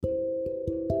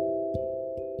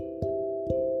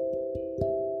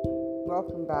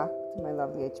Welcome back to my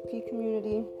lovely HP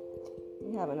community.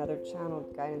 We have another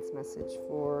channeled guidance message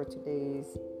for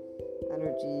today's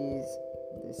energies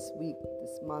this week,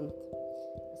 this month.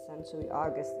 Essentially,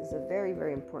 August is a very,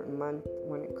 very important month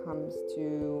when it comes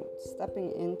to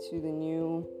stepping into the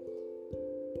new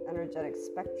energetic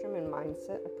spectrum and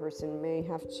mindset a person may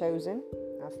have chosen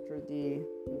after the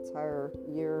entire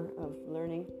year of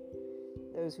learning.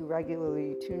 Those who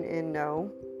regularly tune in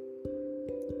know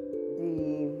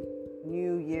the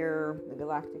new year, the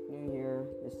galactic new year,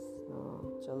 this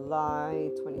July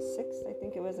 26th, I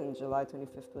think it was, and July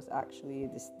 25th was actually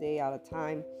this day out of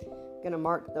time. I'm going to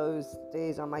mark those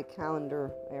days on my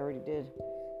calendar. I already did,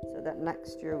 so that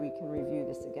next year we can review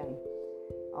this again.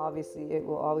 Obviously, it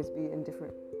will always be in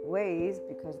different ways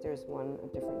because there's a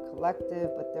different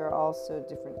collective, but there are also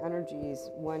different energies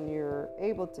when you're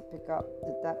able to pick up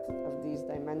the depth of these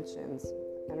dimensions,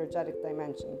 energetic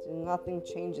dimensions, and nothing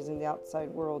changes in the outside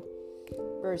world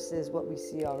versus what we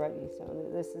see already. So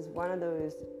this is one of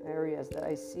those areas that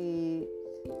I see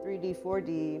 3D,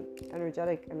 4D,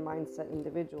 energetic and mindset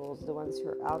individuals, the ones who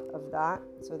are out of that.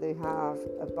 So they have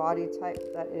a body type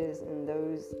that is in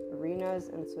those arenas,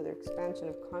 and so their expansion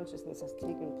of consciousness has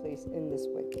taken place in this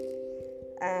way.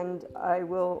 And I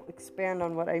will expand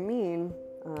on what I mean,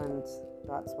 and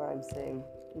that's why I'm saying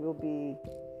we'll be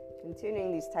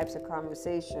continuing these types of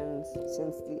conversations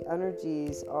since the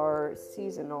energies are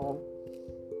seasonal,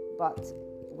 but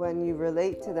when you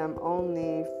relate to them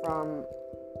only from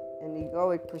an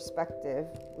egoic perspective,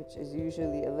 which is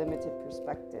usually a limited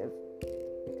perspective,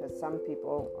 because some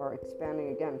people are expanding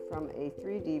again from a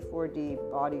 3D, 4D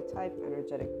body type,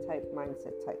 energetic type,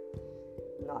 mindset type,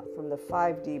 not from the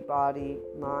 5D body,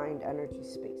 mind, energy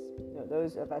space.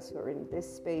 Those of us who are in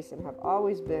this space and have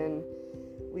always been,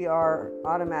 we are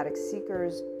automatic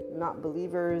seekers, not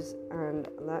believers. And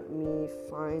let me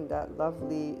find that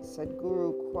lovely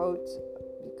Sadhguru quote,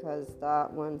 because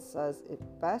that one says it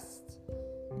best.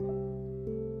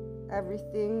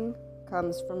 Everything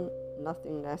comes from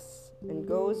nothingness and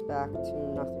goes back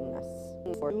to nothingness.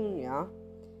 Dunya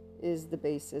is the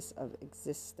basis of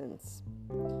existence.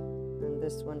 And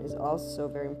this one is also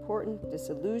very important.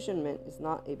 Disillusionment is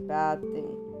not a bad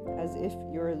thing. As if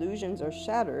your illusions are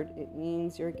shattered, it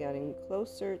means you're getting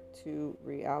closer to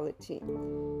reality.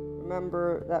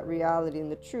 Remember that reality and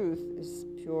the truth is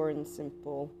pure and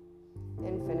simple,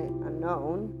 infinite,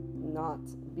 unknown, not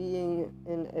being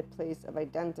in a place of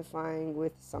identifying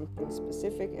with something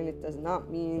specific, and it does not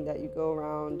mean that you go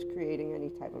around creating any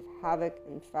type of havoc.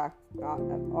 In fact, not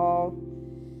at all.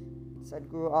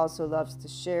 Sadhguru also loves to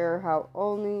share how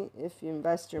only if you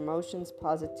invest your emotions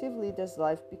positively does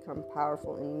life become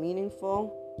powerful and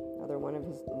meaningful. Another one of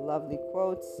his lovely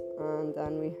quotes. And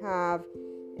then we have,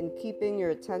 in keeping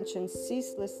your attention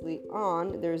ceaselessly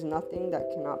on, there is nothing that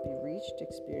cannot be reached,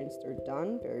 experienced, or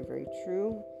done. Very, very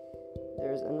true.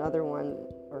 There's another one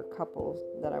or couple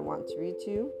that I want to read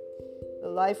to you. The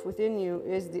life within you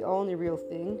is the only real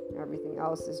thing. Everything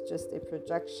else is just a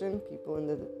projection. People in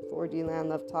the 4D land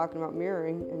love talking about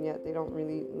mirroring, and yet they don't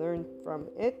really learn from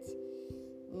it.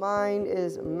 Mind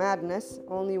is madness.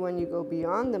 Only when you go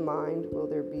beyond the mind will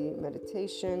there be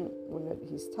meditation. What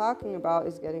he's talking about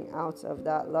is getting out of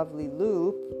that lovely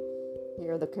loop.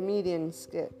 Here, the comedian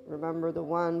skit. Remember the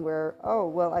one where, oh,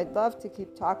 well, I'd love to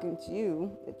keep talking to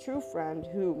you, the true friend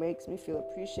who makes me feel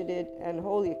appreciated and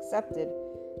wholly accepted,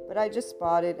 but I just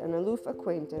spotted an aloof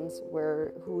acquaintance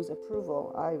whose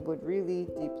approval I would really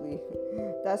deeply,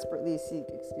 desperately seek.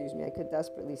 I could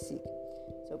desperately seek.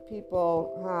 So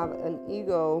people have an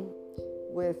ego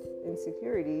with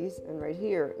insecurities, and right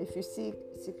here, if you seek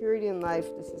security in life,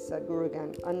 this is Sadhguru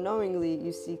again, unknowingly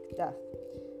you seek death.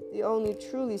 The only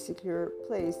truly secure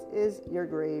place is your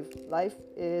grave. Life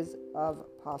is of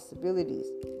possibilities.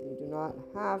 You do not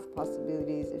have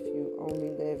possibilities if you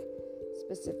only live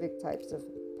specific types of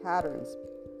patterns.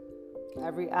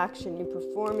 Every action you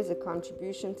perform is a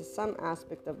contribution to some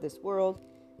aspect of this world.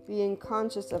 Being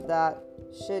conscious of that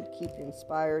should keep you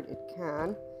inspired. It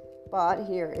can. But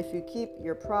here, if you keep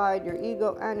your pride, your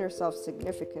ego, and your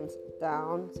self-significance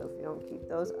down, so if you don't keep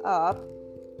those up,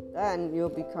 then you'll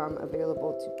become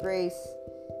available to grace.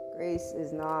 Grace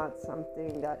is not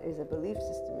something that is a belief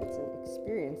system. It's an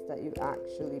experience that you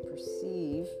actually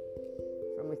perceive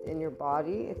from within your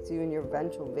body. It's you in your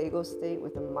ventral vagal state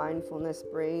with a mindfulness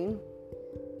brain.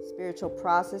 Spiritual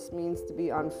process means to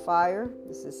be on fire.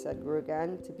 This is Sadhguru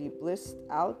again. To be blissed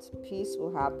out. Peace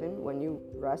will happen when you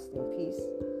rest in peace.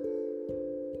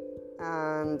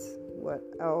 And what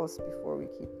else before we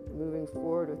keep moving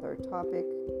forward with our topic?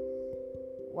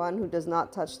 One who does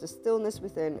not touch the stillness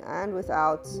within and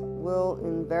without will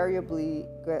invariably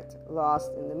get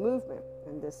lost in the movement.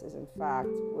 And this is, in fact,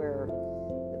 where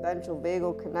the ventral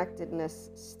vagal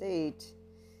connectedness state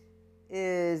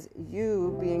is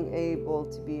you being able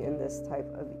to be in this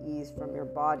type of ease from your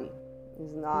body.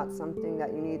 It's not something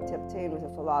that you need to obtain with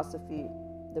a philosophy.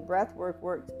 The breath work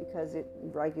works because it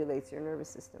regulates your nervous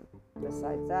system.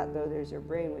 Besides that, though, there's your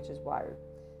brain, which is wired.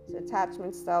 So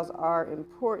attachment styles are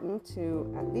important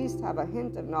to at least have a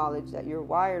hint of knowledge that you're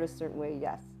wired a certain way.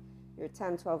 Yes, your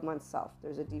 10, 12 month self.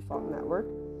 There's a default network.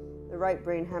 The right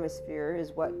brain hemisphere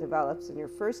is what develops in your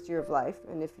first year of life.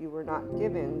 And if you were not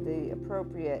given the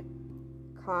appropriate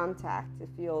contact to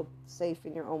feel safe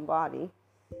in your own body,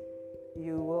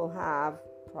 you will have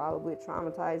probably a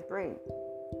traumatized brain.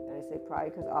 And I say probably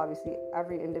because obviously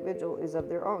every individual is of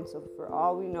their own. So for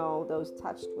all we know, those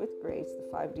touched with grace, the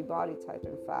 5D body type,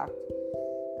 in fact,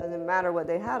 doesn't matter what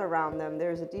they had around them,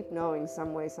 there's a deep knowing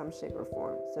some way, some shape or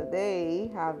form. So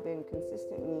they have been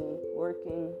consistently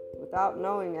working without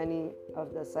knowing any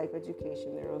of the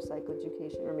psychoeducation, their own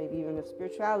psychoeducation, or maybe even of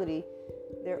spirituality,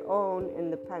 their own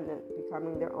independent,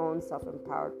 becoming their own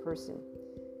self-empowered person.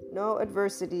 No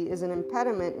adversity is an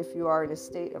impediment if you are in a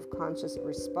state of conscious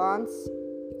response.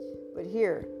 But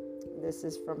here, this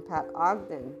is from Pat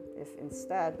Ogden. If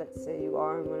instead, let's say you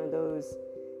are in one of those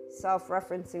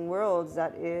self-referencing worlds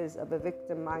that is of a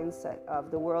victim mindset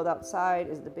of the world outside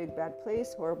is the big bad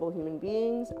place, horrible human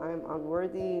beings, I'm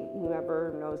unworthy,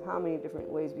 whoever knows how many different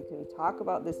ways we can talk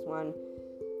about this one.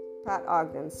 Pat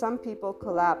Ogden, some people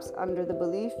collapse under the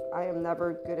belief I am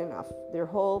never good enough. Their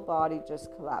whole body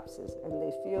just collapses and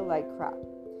they feel like crap.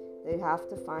 They have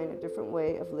to find a different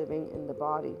way of living in the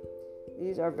body.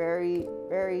 These are very,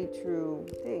 very true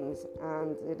things,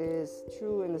 and it is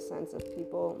true in the sense of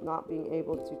people not being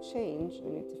able to change. I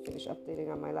need to finish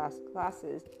updating on my last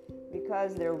classes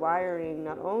because their wiring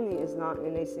not only is not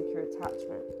in a secure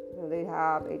attachment, they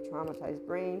have a traumatized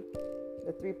brain.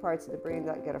 The 3 parts of the brain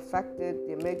that get affected,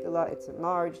 the amygdala, it's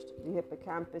enlarged, the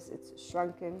hippocampus, it's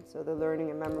shrunken, so the learning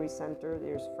and memory center,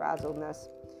 there's frazzledness,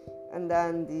 and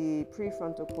then the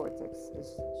prefrontal cortex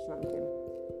is shrunken,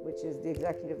 which is the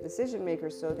executive decision maker.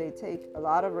 So they take a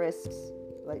lot of risks,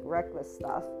 like reckless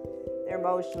stuff. They're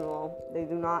emotional. They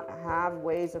do not have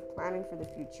ways of planning for the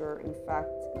future. In fact,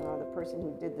 the person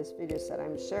who did this video said,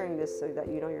 I'm sharing this so that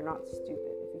you know you're not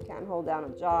stupid. If you can't hold down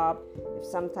a job, if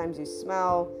sometimes you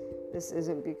smell, this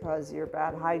isn't because you're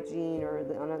bad hygiene or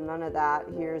none of that.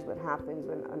 Here's what happens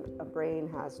when a brain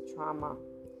has trauma.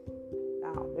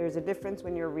 Now, there's a difference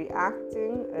when you're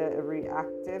reacting, a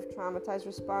reactive traumatized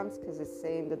response, because it's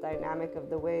saying the dynamic of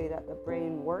the way that the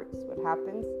brain works, what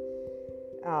happens.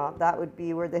 That would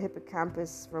be where the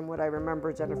hippocampus, from what I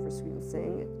remember Jennifer Sweeten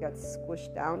saying, it gets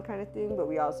squished down kind of thing. But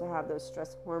we also have those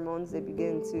stress hormones. They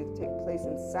begin to take place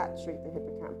and saturate the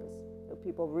hippocampus. So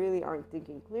people really aren't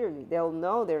thinking clearly. They'll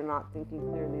know they're not thinking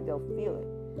clearly. They'll feel it.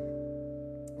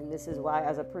 This is why,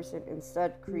 as a person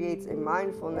instead creates a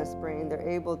mindfulness brain, they're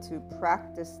able to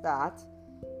practice that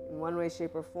in one way,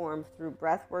 shape, or form through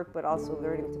breath work, but also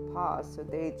learning to pause. So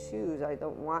they choose, I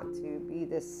don't want to be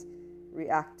this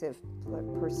reactive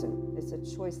person. It's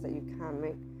a choice that you can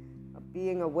make.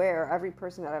 Being aware, every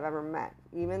person that I've ever met,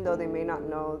 even though they may not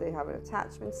know they have an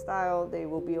attachment style, they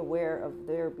will be aware of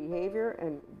their behavior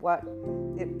and what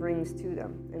it brings to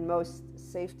them. And most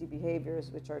safety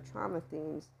behaviors, which are trauma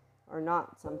themes, are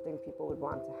not something people would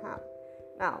want to have.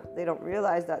 Now, they don't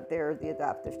realize that they're the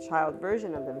adaptive child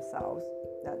version of themselves,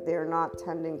 that they're not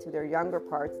tending to their younger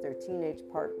parts, their teenage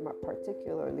part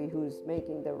particularly, who's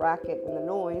making the racket and the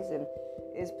noise and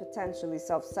is potentially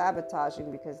self-sabotaging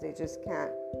because they just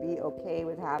can't be okay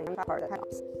with having a part that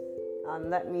helps.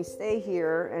 Let me stay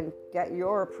here and get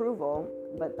your approval,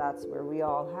 but that's where we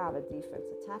all have a defense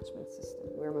attachment system.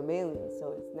 We're mammalians,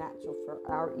 so it's natural for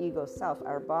our ego self,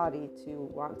 our body, to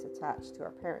want to attach to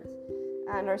our parents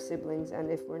and our siblings.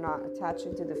 And if we're not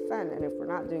attaching to defend, and if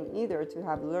we're not doing either, to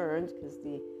have learned, because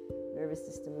the nervous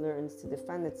system learns to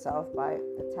defend itself by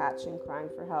attaching, crying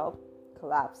for help,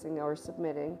 collapsing or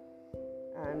submitting,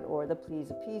 and or the please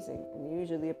appeasing. And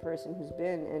usually a person who's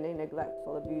been in a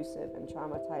neglectful, abusive, and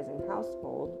traumatizing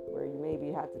household where you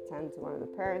maybe had to tend to one of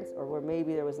the parents, or where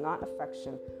maybe there was not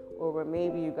affection, or where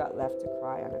maybe you got left to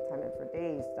cry unattended for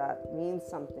days, that means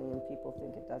something and people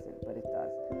think it doesn't, but it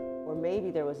does. Or maybe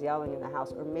there was yelling in the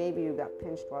house, or maybe you got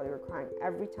pinched while you were crying.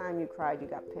 Every time you cried, you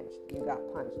got pinched, you got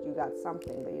punched, you got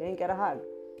something, but you didn't get a hug.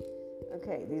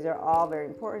 Okay, these are all very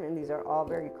important, and these are all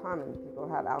very common. People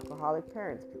have alcoholic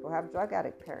parents. People have drug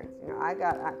addict parents. You know, I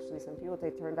got actually some people, they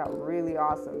turned out really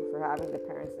awesome for having the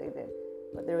parents they did.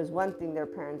 But there was one thing their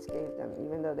parents gave them,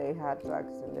 even though they had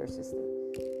drugs in their system.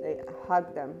 They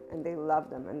hugged them and they loved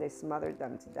them and they smothered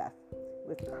them to death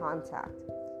with contact.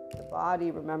 The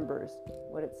body remembers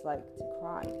what it's like to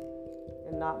cry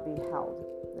and not be held.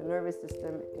 The nervous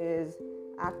system is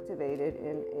activated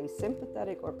in a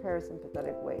sympathetic or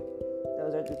parasympathetic way.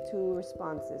 Those are the two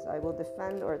responses. I will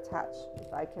defend or attach.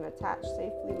 If I can attach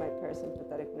safely, my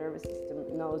parasympathetic nervous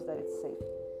system knows that it's safe.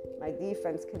 My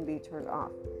defense can be turned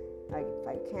off. If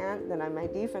I can't, then my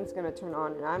defense is going to turn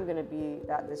on and I'm going to be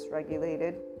that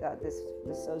dysregulated, that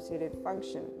dissociated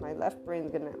function. My left brain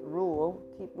is going to rule,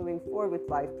 keep moving forward with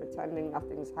life, pretending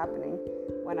nothing's happening.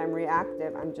 When I'm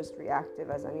reactive, I'm just reactive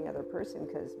as any other person,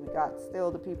 because we got still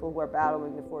the people who are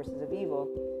battling the forces of evil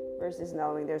versus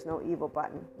knowing there's no evil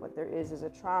button. What there is a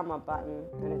trauma button,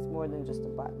 and it's more than just a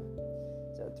button.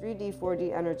 So 3D,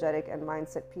 4D energetic and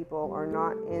mindset people are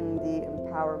not in the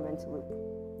empowerment loop.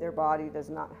 Their body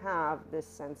does not have this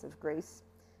sense of grace.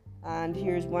 And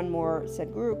here's one more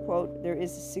Sadhguru quote: there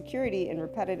is security in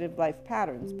repetitive life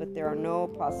patterns, but there are no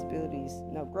possibilities,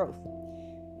 no growth.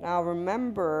 Now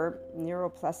remember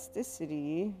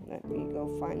neuroplasticity. Let me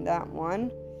go find that one.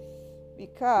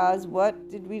 Because what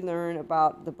did we learn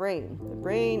about the brain? The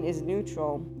brain is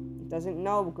neutral. It doesn't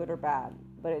know good or bad,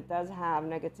 but it does have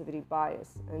negativity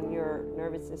bias. And your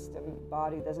nervous system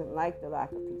body doesn't like the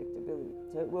lack of predictability.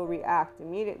 So it will react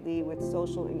immediately with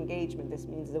social engagement. This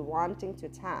means the wanting to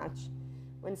attach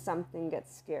when something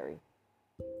gets scary.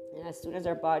 And as soon as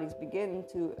our bodies begin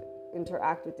to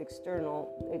interact with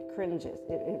external, it cringes.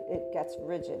 It gets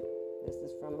rigid. This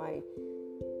is from my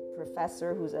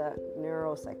professor, who's a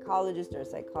neuropsychologist or a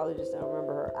psychologist. I don't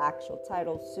remember her actual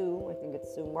title, Sue. I think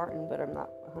it's Sue Martin, but I'm not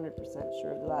 100%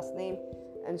 sure of the last name.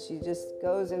 And she just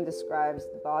goes and describes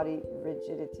the body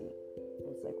rigidity.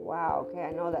 It's like, wow, okay,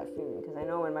 I know that feeling, because I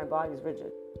know when my body's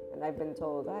rigid. And I've been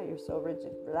told, you're so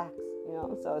rigid, relax,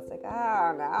 So it's like,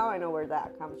 now I know where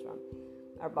that comes from.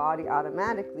 Our body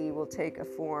automatically will take a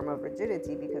form of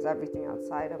rigidity because everything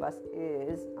outside of us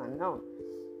is unknown.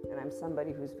 And I'm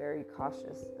somebody who's very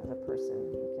cautious as a person.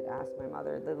 You could ask my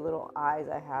mother the little eyes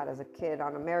I had as a kid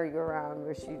on a merry-go-round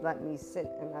where she let me sit,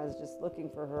 and I was just looking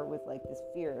for her with like this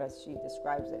fear, as she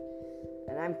describes it.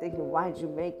 And I'm thinking, why'd you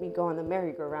make me go on the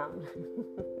merry-go-round?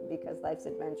 Because life's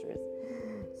adventurous.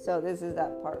 So this is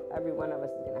that part. Every one of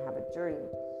us is going to have a journey.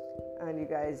 And you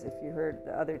guys, if you heard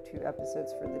the other 2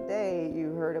 episodes for the day,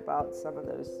 you heard about some of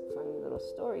those funny little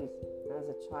stories as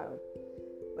a child.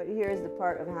 But here's the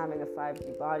part of having a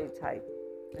 5D body type.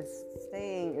 It's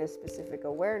staying in a specific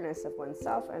awareness of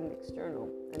oneself and external.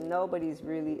 And nobody's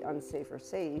really unsafe or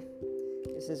safe.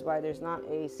 This is why there's not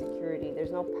a security, there's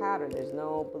no pattern, there's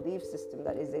no belief system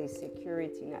that is a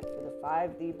security net for the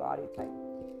 5D body type.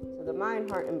 So the mind,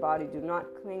 heart, and body do not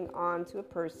cling on to a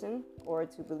person or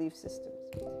to belief systems.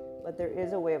 But there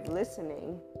is a way of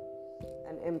listening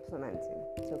and implementing.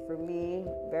 So for me,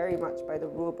 very much by the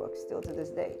rule book, still to this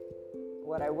day.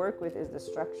 What I work with is the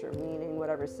structure, meaning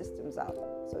whatever system's out.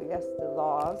 So yes, the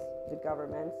laws, the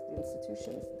governments, the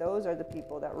institutions, those are the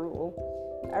people that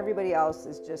rule. Everybody else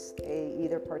is just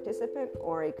either participant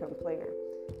or a complainer.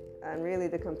 And really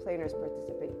the complainers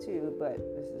participate too, but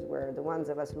this is where the ones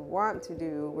of us who want to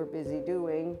do, we're busy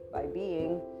doing by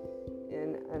being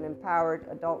in an empowered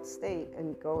adult state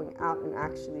and going out and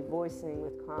actually voicing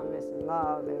with calmness and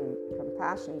love and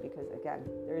compassion, because again,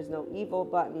 there is no evil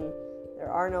button. There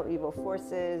are no evil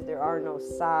forces. There are no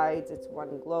sides. It's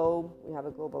one globe. We have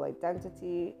a global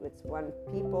identity. It's one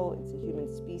people. It's a human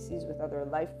species with other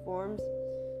life forms.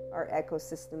 Our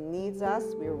ecosystem needs us.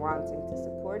 We're wanting to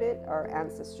support it. Our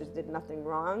ancestors did nothing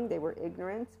wrong. They were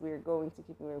ignorant. We're going to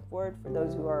keep moving forward. For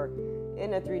those who are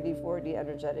in a 3D, 4D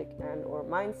energetic and or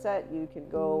mindset, you can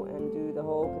go and do the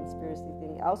whole conspiracy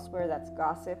thing elsewhere. That's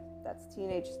gossip. That's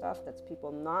teenage stuff. That's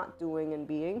people not doing and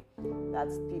being.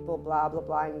 That's people blah, blah,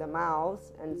 blahing the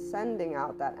mouths and sending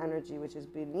out that energy, which is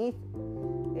beneath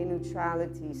a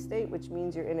neutrality state, which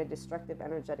means you're in a destructive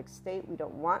energetic state. We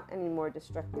don't want any more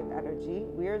destructive energy.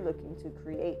 We're looking to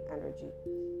create energy.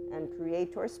 And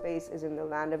creator space is in the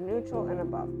land of neutral and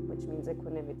above, which means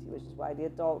equanimity, which is why the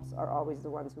adults are always the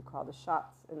ones who call the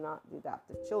shots and not the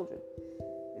adaptive children.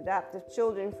 Adaptive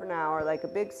children for now are like a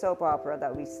big soap opera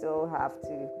that we still have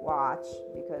to watch,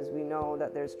 because we know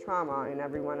that there's trauma in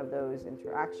every one of those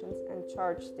interactions, and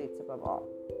charged states above all.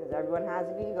 Because everyone has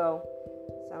an ego,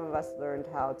 some of us learned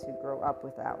how to grow up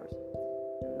with ours.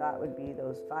 And that would be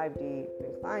those 5D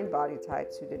inclined body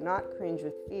types who did not cringe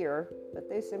with fear, but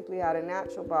they simply had a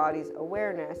natural body's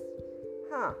awareness.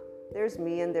 There's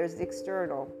me and there's the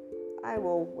external. I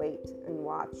will wait and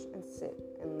watch and sit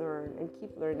and learn and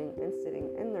keep learning and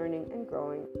sitting and learning and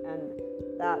growing. And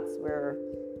that's where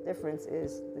difference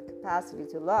is the capacity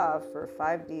to love for a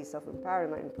 5D self-empowered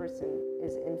enlightened person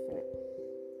is infinite.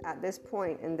 At this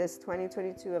point in this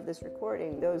 2022 of this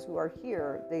recording, those who are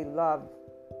here, they love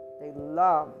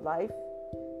life,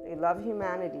 they love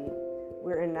humanity.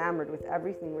 We're enamored with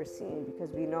everything we're seeing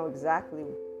because we know exactly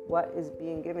what is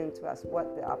being given to us,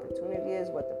 what the opportunity is,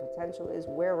 what the potential is,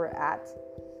 where we're at.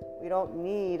 We don't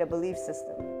need a belief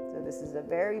system. So this is a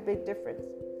very big difference.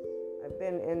 I've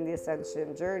been in the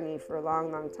ascension journey for a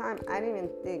long, long time. I didn't even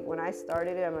think, when I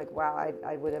started it, I'm like, wow,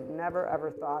 I would have never,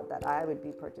 ever thought that I would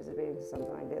be participating in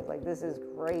something like this. Like, this is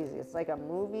crazy. It's like a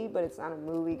movie, but it's not a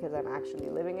movie because I'm actually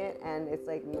living it. And it's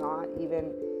like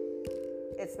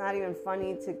it's not even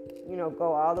funny to,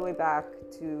 go all the way back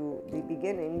to the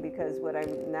beginning, because what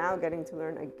I'm now getting to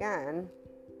learn again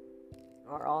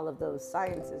are all of those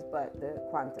sciences, but the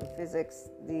quantum physics,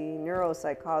 the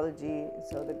neuropsychology.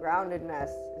 So the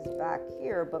groundedness is back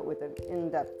here, but with an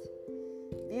in-depth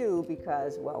view,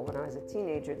 because, well, when I was a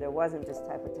teenager, there wasn't this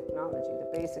type of technology. The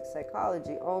basic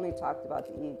psychology only talked about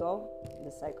the ego.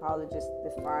 The psychologists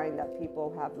defined that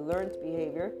people have learned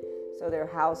behavior, so their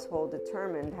household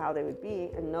determined how they would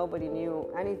be, and nobody knew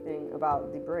anything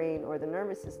about the brain or the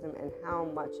nervous system and how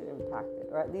much it impacted,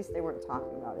 or at least they weren't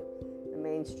talking about it. The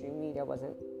mainstream media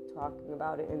wasn't talking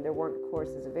about it, and there weren't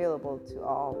courses available to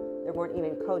all. There weren't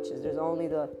even coaches. There's only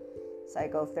the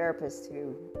psychotherapists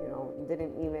who,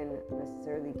 didn't even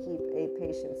necessarily keep a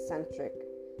patient-centric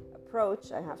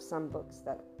approach. I have some books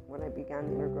that, when I began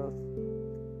the inner growth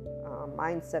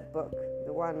mindset book,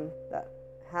 the one that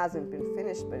hasn't been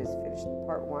finished but is finished in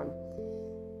part 1,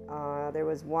 there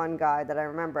was one guy that I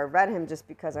remember. I read him just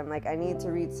because I'm like, I need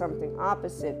to read something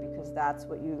opposite, because that's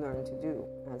what you learn to do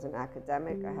as an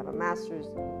academic. I have a master's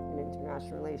in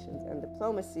international relations and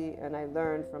diplomacy, and I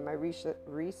learned from my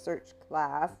research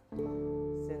class,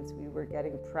 since we were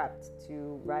getting prepped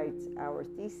to write our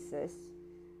thesis,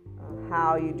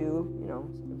 how you do,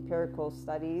 empirical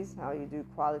studies, how you do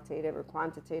qualitative or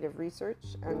quantitative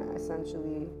research, and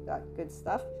essentially that good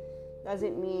stuff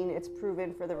doesn't mean it's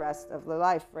proven for the rest of the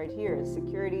life. Right here,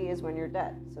 security is when you're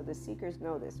dead. So the seekers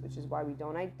know this, which is why we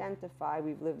don't identify.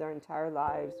 We've lived our entire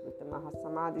lives with the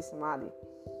Mahasamadhi Samadhi.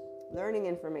 Learning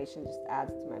information just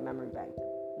adds to my memory bank.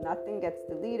 Nothing gets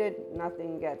deleted,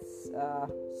 nothing gets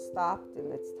stopped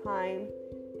in its time.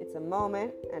 It's a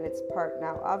moment, and it's part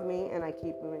now of me, and I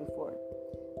keep moving forward,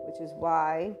 which is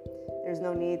why there's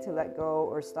no need to let go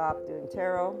or stop doing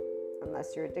tarot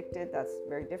unless you're addicted. That's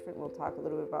very different. We'll talk a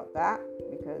little bit about that,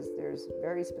 because there's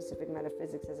very specific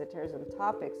metaphysics, esotericism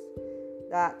topics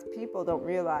that people don't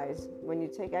realize. When you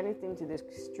take anything to this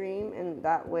extreme, in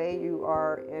that way you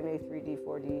are in a 3D,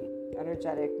 4D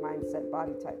energetic mindset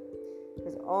body type.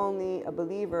 Because only a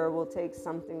believer will take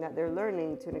something that they're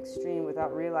learning to an extreme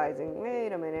without realizing,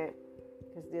 wait a minute,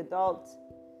 because the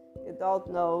adult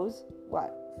knows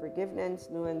what? Forgiveness,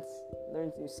 nuance,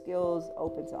 learns new skills,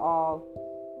 open to all.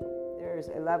 There's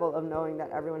a level of knowing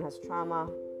that everyone has trauma,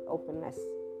 openness.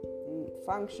 The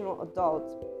functional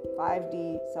adult,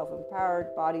 5D,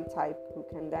 self-empowered body type, who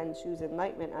can then choose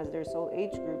enlightenment as their soul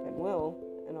age group and will,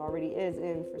 and already is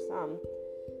in for some,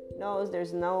 knows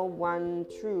there's no one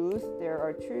truth. There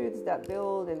are truths that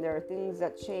build, and there are things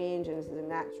that change, and this is a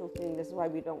natural thing. This is why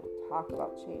we don't talk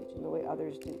about change in the way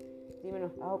others do. Even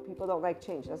if, people don't like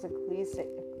change. That's a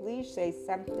cliche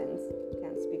sentence.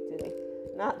 Can't speak today.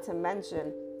 Not to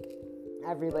mention,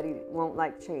 everybody won't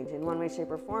like change in one way, shape,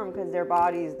 or form, because their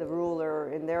body is the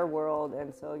ruler in their world.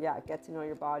 And so, get to know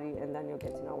your body, and then you'll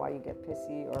get to know why you get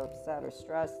pissy or upset or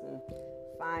stressed, and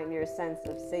find your sense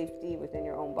of safety within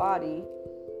your own body.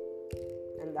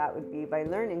 And that would be by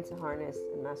learning to harness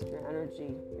and master your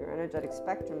energy. Your energetic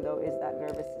spectrum, though, is that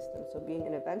nervous system. So being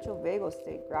in a ventral vagal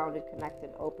state, grounded,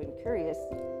 connected, open, curious,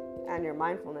 and your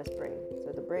mindfulness brain.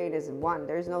 So the brain is one.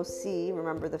 There's no C.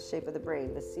 Remember the shape of the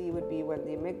brain. The C would be when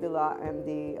the amygdala and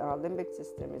the limbic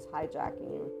system is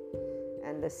hijacking you.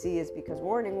 And the C is because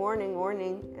warning, warning,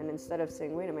 warning. And instead of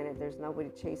saying, wait a minute, there's nobody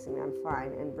chasing me, I'm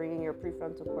fine, and bringing your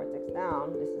prefrontal cortex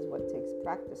down, this is what takes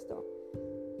practice, though.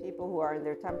 People who are in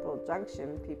their temporal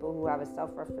junction, people who have a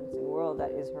self-referencing world that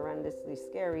is horrendously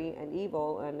scary and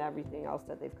evil, and everything else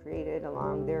that they've created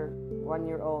along their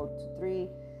 1-year-old to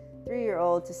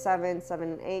 3-year-old to 7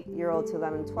 and 8-year-old to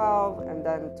 11, 12, and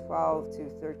then 12 to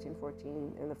 13,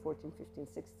 14, and the 14, 15,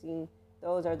 16.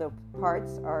 Those are the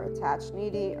parts are attached,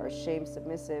 needy, or shame,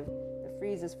 submissive. The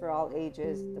freeze is for all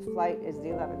ages. The flight is the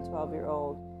 11,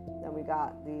 12-year-old. Then we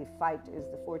got the fight is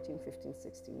the 14, 15,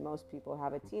 16. Most people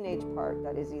have a teenage part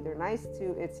that is either nice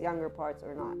to its younger parts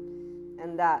or not.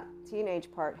 And that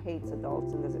teenage part hates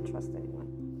adults and doesn't trust anyone.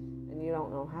 And you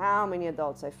don't know how many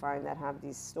adults I find that have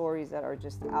these stories that are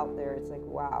just out there. It's like,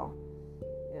 wow.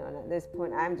 And at this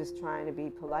point, I'm just trying to be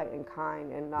polite and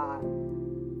kind and not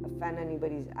offend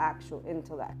anybody's actual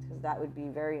intellect, because that would be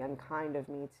very unkind of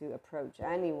me to approach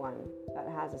anyone that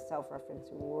has a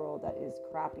self-referencing world that is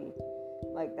crappy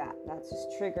like that. That's just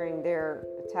triggering their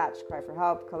attached cry for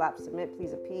help, collapse, submit,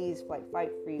 please appease, flight,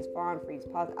 fight, freeze, fawn, freeze,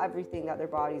 pause, everything that their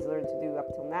bodies learned to do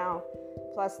up till now,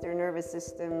 plus their nervous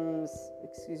systems,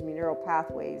 neural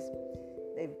pathways.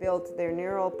 They've built their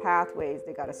neural pathways.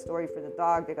 They got a story for the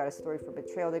dog. They got a story for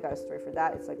betrayal. They got a story for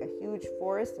that. It's like a huge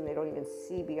forest, and they don't even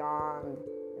see beyond.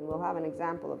 And we'll have an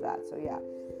example of that. So yeah,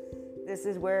 this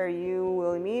is where you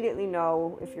will immediately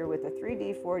know if you're with a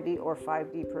 3D, 4D, or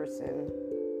 5D person,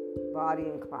 body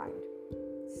inclined.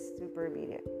 Super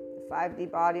immediate. The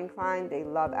 5D body inclined, they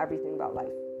love everything about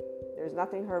life. There's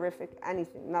nothing horrific,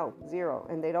 anything. No, zero.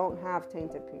 And they don't have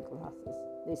tainted pink glasses.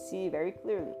 They see very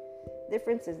clearly.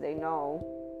 Difference is they know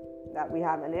that we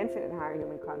have an infinite higher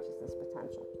human consciousness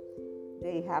potential.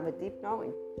 They have a deep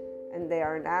knowing, and they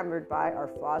are enamored by our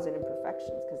flaws and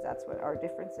imperfections, because that's what our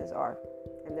differences are.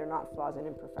 And they're not flaws and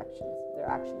imperfections. They're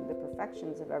actually the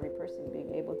perfections of every person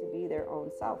being able to be their own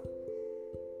self.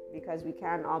 Because we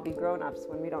can all be grown-ups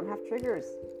when we don't have triggers,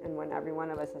 and when every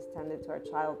one of us has tended to our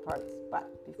child parts. But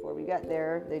before we get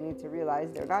there, they need to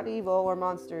realize they're not evil or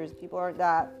monsters. People aren't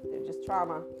that. They're just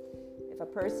trauma. If a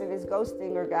person is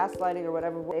ghosting or gaslighting or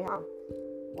whatever way,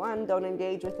 one, don't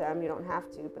engage with them. You don't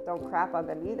have to, but don't crap on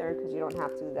them either, because you don't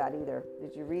have to do that either.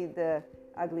 Did you read the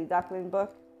Ugly Duckling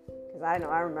book? Because I know,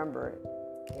 I remember it.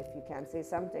 If you can't say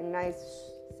something nice,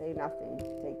 say nothing.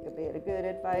 Take a bit of good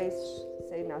advice,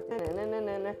 say nothing.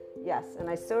 Yes, and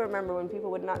I still remember when people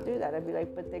would not do that. I'd be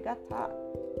like, but they got taught.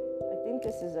 I think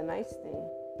this is a nice thing.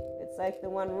 It's like the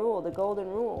one rule, the golden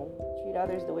rule. Treat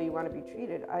others the way you want to be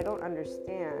treated. I don't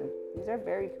understand. These are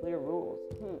very clear rules.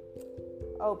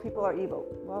 Oh, people are evil.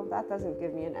 Well, that doesn't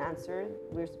give me an answer.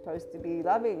 We're supposed to be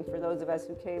loving. For those of us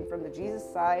who came from the Jesus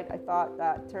side, I thought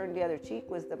that turn the other cheek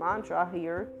was the mantra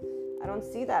here. I don't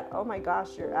see that. Oh my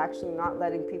gosh, you're actually not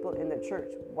letting people in the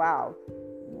church. Wow.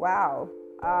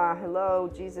 Hello,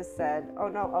 Jesus said. Oh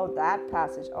no, that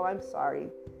passage. Oh, I'm sorry.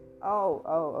 Oh,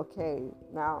 okay.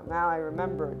 Now I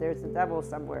remember. There's a devil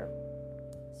somewhere.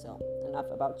 So enough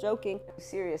about joking.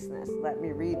 Seriousness. Let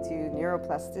me read to you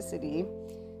neuroplasticity.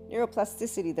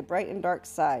 Neuroplasticity, the bright and dark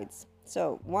sides.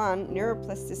 So 1,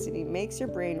 neuroplasticity makes your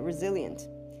brain resilient.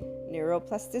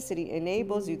 Neuroplasticity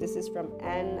enables you. This is from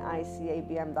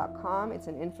nicabm.com. It's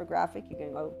an infographic. You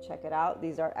can go check it out.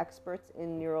 These are experts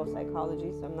in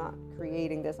neuropsychology, so I'm not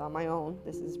creating this on my own.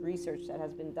 This is research that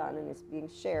has been done, and it's being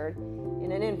shared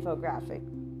in an infographic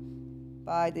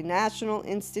by the National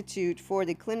Institute for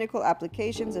the Clinical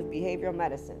Applications of Behavioral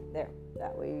Medicine. There.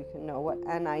 That way you can know what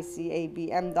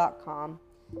nicabm.com.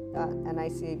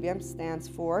 NICABM stands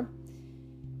for.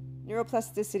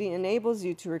 Neuroplasticity enables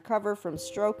you to recover from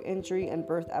stroke, injury, and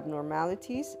birth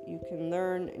abnormalities. You can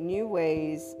learn new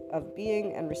ways of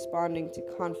being and responding to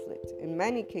conflict. In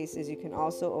many cases, you can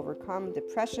also overcome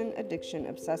depression, addiction,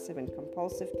 obsessive and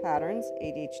compulsive patterns,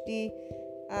 ADHD,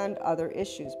 and other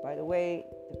issues. By the way,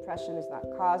 depression is not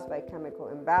caused by chemical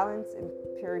imbalance.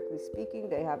 Empirically speaking,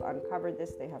 they have uncovered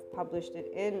this. They have published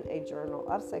it in a journal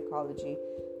of psychology.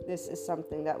 This is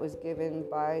something that was given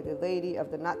by the lady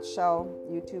of the Nutshell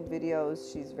YouTube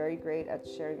videos. She's very great at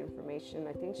sharing information.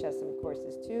 I think she has some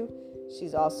courses too.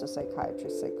 She's also a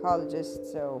psychiatrist,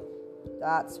 psychologist. So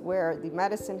that's where the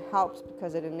medicine helps,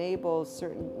 because it enables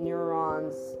certain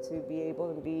neurons to be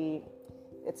able to be,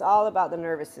 it's all about the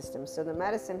nervous system. So the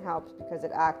medicine helps because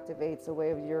it activates a way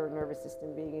of your nervous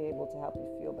system being able to help you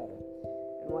feel better.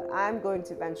 And what I'm going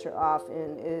to venture off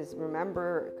in is,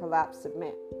 remember, collapse,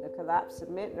 submit. The collapse,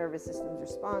 submit nervous system's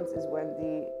response is when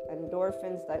the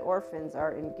endorphins, diorphins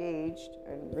are engaged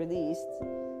and released,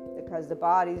 because the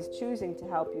body's choosing to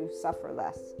help you suffer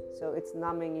less. So it's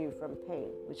numbing you from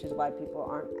pain, which is why people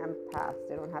aren't empaths.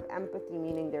 They don't have empathy,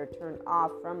 meaning they're turned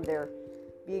off from their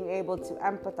being able to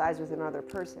empathize with another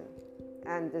person.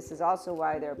 And this is also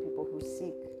why there are people who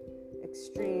seek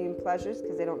extreme pleasures,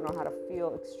 because they don't know how to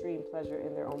feel extreme pleasure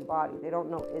in their own body. They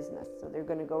don't know isness. So they're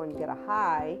going to go and get a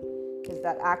high, because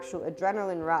that actual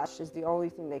adrenaline rush is the only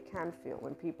thing they can feel.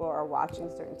 When people are watching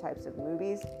certain types of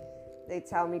movies, they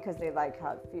tell me because they like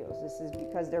how it feels. This is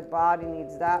because their body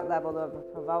needs that level of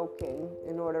provoking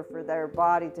in order for their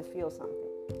body to feel something.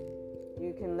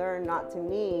 You can learn not to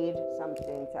need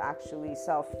something to actually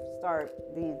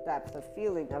self-start the depth of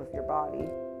feeling of your body.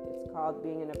 It's called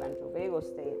being in a ventral vagal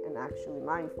state and actually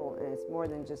mindful, and it's more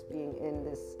than just being in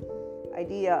this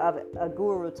idea of a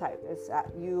guru type. It's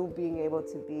you being able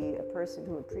to be a person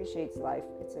who appreciates life.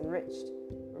 It's enriched.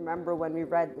 Remember when we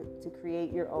read to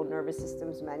create your own nervous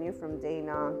system's menu from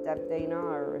Deb Dana,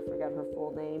 or I forget her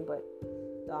full name, but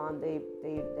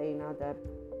Dana Deb.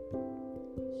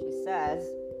 She says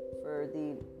for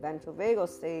the ventral vagal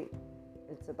state,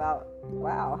 it's about,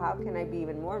 wow, how can I be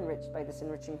even more enriched by this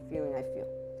enriching feeling I feel?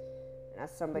 And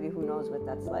as somebody who knows what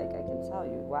that's like, I can tell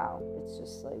you, wow, it's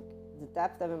just like the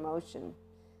depth of emotion.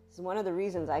 This is one of the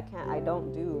reasons I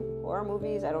don't do horror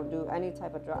movies. I don't do any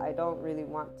type of I don't really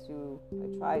want to.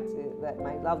 I try to let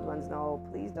my loved ones know,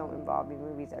 please don't involve me in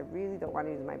movies. I really don't want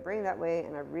to use my brain that way,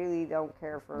 and I really don't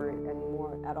care for it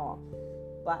anymore at all.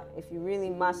 But if you really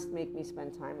must make me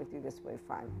spend time with you this way,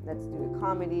 fine. Let's do a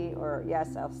comedy, or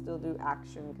yes, I'll still do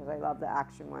action because I love the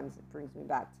action ones. It brings me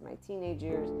back to my teenage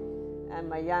years and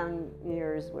my young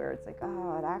years where it's like,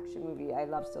 oh, an action movie. I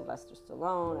love Sylvester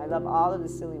Stallone. I love all of the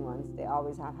silly ones. They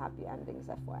always have happy endings,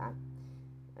 FYI.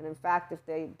 And in fact, if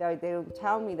they don't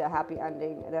tell me the happy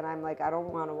ending, then I'm like, I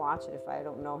don't want to watch it if I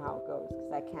don't know how it goes,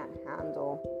 because I can't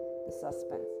handle the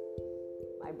suspense.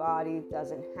 My body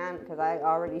doesn't handle, because I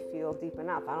already feel deep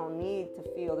enough. I don't need to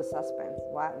feel the suspense.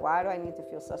 Why do I need to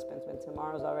feel suspense when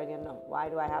tomorrow's already unknown? Why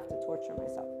do I have to torture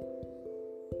myself?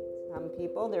 Some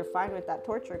people, they're fine with that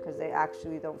torture because they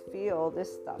actually don't feel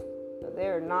this stuff. So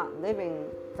they're not living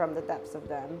from the depths of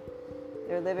them.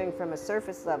 They're living from a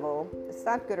surface level. It's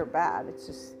not good or bad. It's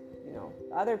just,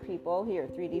 other people here,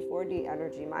 3D, 4D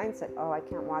energy mindset. Oh, I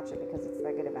can't watch it because it's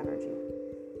negative energy.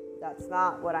 That's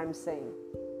not what I'm saying.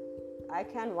 I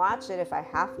can watch it if I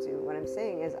have to. What I'm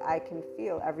saying is I can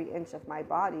feel every inch of my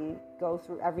body go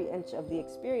through every inch of the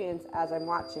experience as I'm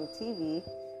watching TV,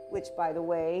 which, by the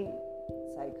way,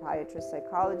 psychiatrists,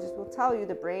 psychologists will tell you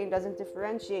the brain doesn't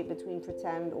differentiate between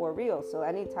pretend or real. So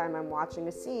anytime I'm watching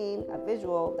a scene, a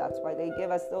visual, that's why they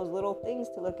give us those little things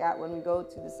to look at when we go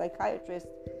to the psychiatrist.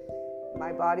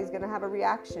 My body's going to have a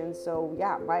reaction. So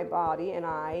yeah, my body and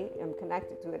I am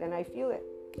connected to it and I feel it.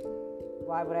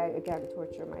 Why would I, again,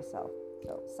 torture myself?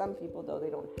 So some people, though,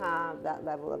 they don't have that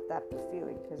level of depth of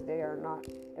feeling because they are not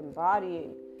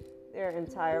embodying their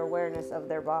entire awareness of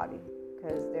their body,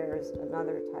 because there's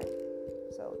another type.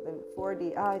 So the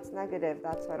 4D, it's negative,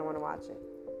 that's why I don't want to watch it.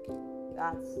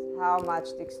 That's how much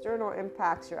the external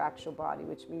impacts your actual body,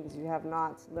 which means you have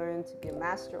not learned to be a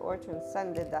master or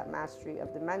transcended that mastery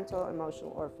of the mental,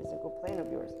 emotional, or physical plane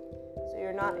of yours. So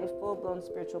you're not a full-blown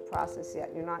spiritual process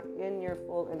yet. You're not in your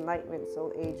full enlightenment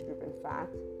soul age group, in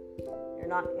fact. You're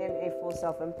not in a full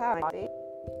self-empowerment state,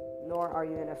 nor are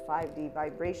you in a 5D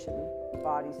vibration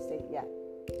body state yet.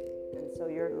 And so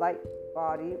your light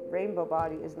body, rainbow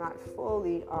body, is not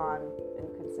fully on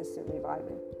and consistently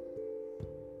vibing.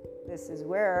 This is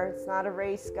where it's not a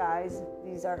race, guys.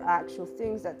 These are actual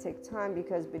things that take time,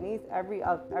 because beneath every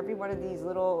one of these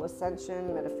little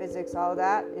ascension, metaphysics, all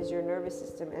that is your nervous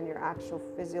system and your actual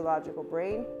physiological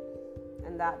brain.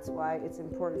 And that's why it's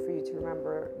important for you to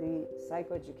remember the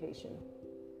psychoeducation,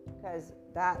 because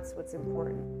that's what's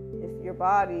important. If your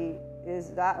body is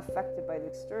that affected by the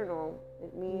external,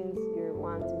 it means you're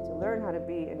wanting to learn how to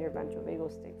be in your ventral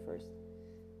vagal state first.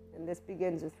 And this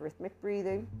begins with rhythmic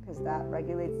breathing, because that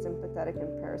regulates sympathetic and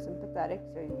parasympathetic.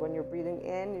 So when you're breathing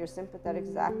in, your sympathetic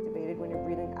is activated. When you're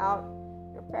breathing out,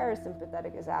 your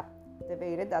parasympathetic is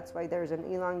activated. That's why there's an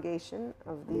elongation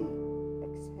of the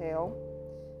exhale.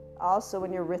 Also,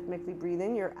 when you're rhythmically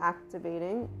breathing, you're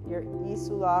activating your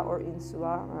isula or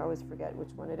insula. I always forget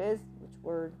which one it is, which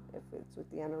word, if it's with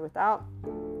the N or without.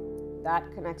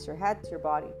 That connects your head to your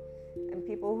body. And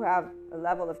people who have a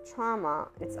level of trauma,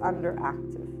 it's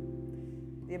underactive.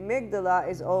 The amygdala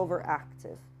is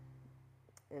overactive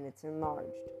and it's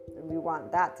enlarged. And we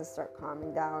want that to start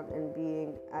calming down and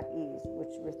being at ease,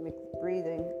 which rhythmic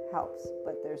breathing helps.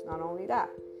 But there's not only that.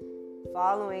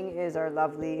 Following is our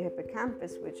lovely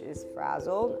hippocampus, which is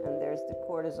frazzled, and there's the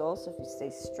cortisol. So if you stay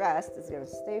stressed, it's going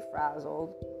to stay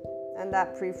frazzled. And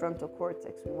that prefrontal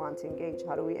cortex, we want to engage.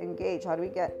 How do we engage? How do we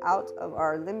get out of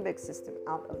our limbic system,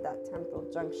 out of that temporal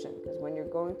junction? Because when you're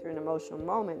going through an emotional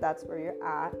moment, that's where you're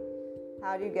at.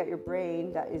 How do you get your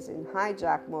brain that is in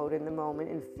hijack mode in the moment,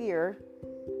 in fear?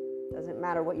 Doesn't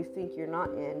matter what you think you're not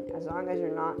in. As long as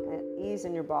you're not at ease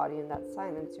in your body, in that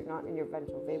silence, you're not in your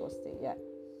ventral vagal state yet.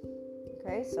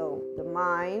 Okay, so the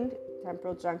mind,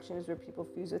 temporal junction, is where people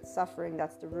fuse with suffering.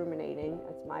 That's the ruminating.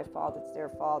 It's my fault, it's their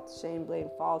fault, shame,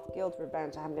 blame, fault, guilt,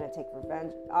 revenge. I'm going to take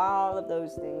revenge. All of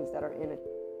those things that are in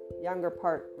a younger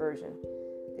part version.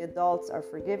 The adults are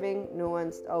forgiving,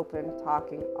 nuanced, open,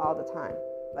 talking all the time,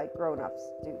 like grown-ups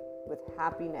do, with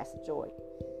happiness, joy.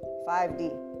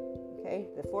 5D. Okay, Okay,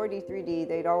 the 4D, 3D,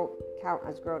 they don't count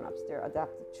as grown-ups. They're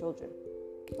adaptive children.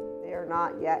 They are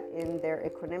not yet in their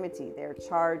equanimity. Their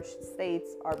charged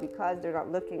states are because they're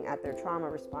not looking at their trauma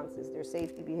responses, their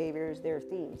safety behaviors, their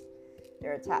themes,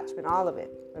 their attachment, all of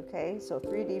it. Okay, so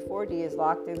 3D, 4D is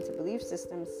locked into belief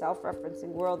systems,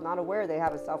 self-referencing world, not aware they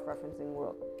have a self-referencing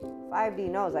world. 5D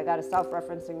knows I got a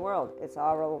self-referencing world. It's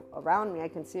all around me. I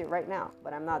can see it right now,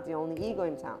 but I'm not the only ego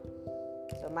in town.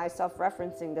 So my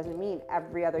self-referencing doesn't mean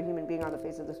every other human being on the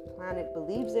face of this planet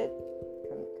believes it,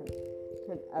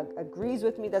 agrees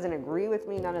with me, doesn't agree with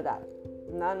me, none of that.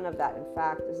 None of that. In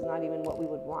fact, this is not even what we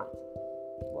would want.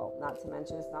 Well, not to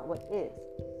mention it's not what is.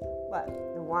 But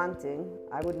the wanting,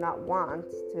 I would not want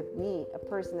to meet a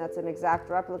person that's an exact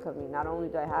replica of me. Not only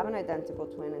do I have an identical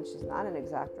twin, and she's not an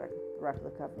exact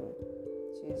replica of me.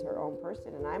 She's her own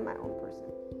person, and I'm my own person.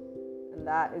 And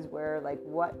that is where, like,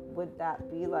 what would that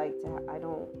be like I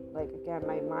don't, like, again,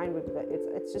 my mind would be,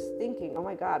 it's just thinking, oh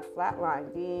my God,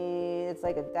 flatline, it's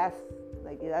like a death,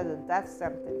 like that's a death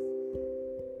sentence.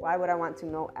 Why would I want to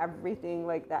know everything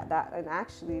like that? And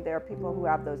actually, there are people who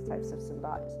have those types of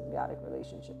symbiotic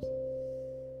relationships.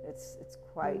 It's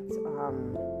quite,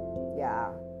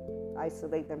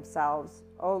 isolate themselves,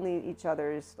 only each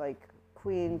other's, like,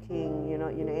 queen, king, you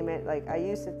name it. Like, I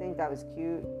used to think that was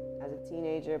cute as a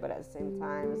teenager, but at the same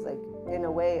time, it's like, in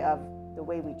a way of the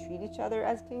way we treat each other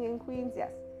as king and queens,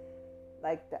 yes.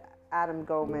 Like the Adam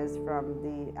Gomez from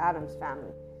the Addams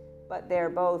family. But they're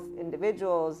both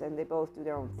individuals, and they both do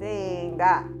their own thing.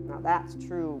 Now that's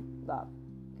true love.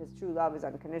 Because true love is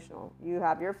unconditional. You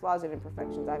have your flaws and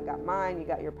imperfections, I've got mine. You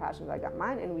got your passions, I got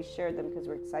mine. And we share them because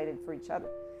we're excited for each other.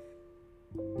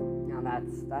 Now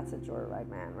that's a joyride,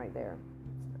 man, right there.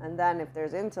 And then if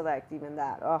there's intellect, even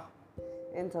that,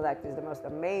 intellect is the most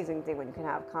amazing thing when you can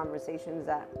have conversations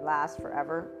that last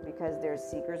forever because there's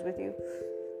seekers with you.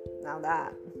 Now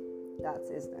that's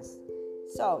isness.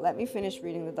 So let me finish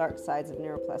reading the dark sides of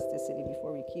neuroplasticity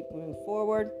before we keep moving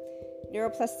forward.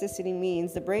 Neuroplasticity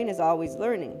means the brain is always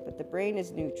learning, but the brain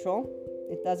is neutral.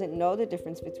 It doesn't know the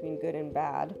difference between good and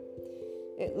bad.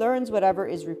 It learns whatever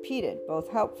is repeated,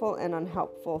 both helpful and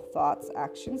unhelpful thoughts,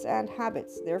 actions, and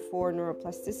habits. Therefore,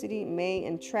 neuroplasticity may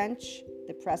entrench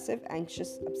depressive,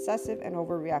 anxious, obsessive, and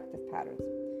overreactive patterns.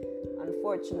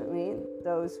 Unfortunately,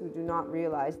 those who do not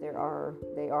realize they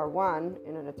are one,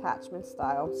 in an attachment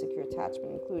style, secure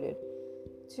attachment included.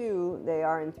 Two, they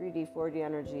are in 3D, 4D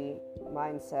energy,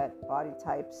 mindset, body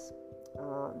types.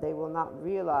 They will not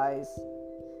realize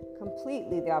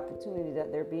completely the opportunity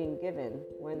that they're being given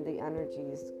when the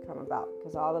energies come about,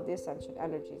 because all of the ascension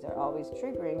energies are always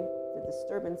triggering the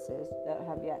disturbances that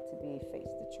have yet to be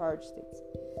faced, the charge states.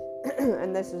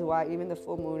 And this is why even the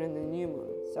full moon and the new moon.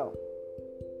 So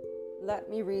let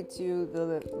me read to you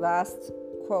the last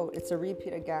quote. It's a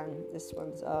repeat again. This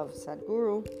one's of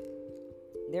Sadhguru.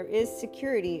 There is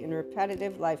security in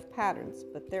repetitive life patterns,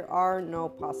 but there are no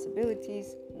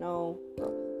possibilities, no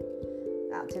growth.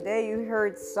 Now, today you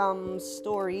heard some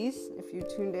stories. If you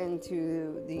tuned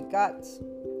into the gut,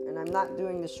 and I'm not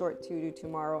doing the short to-do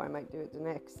tomorrow. I might do it the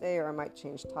next day, or I might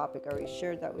change topic. I already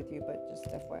shared that with you, but just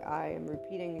FYI, I'm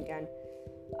repeating again.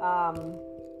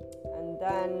 And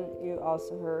then you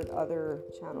also heard other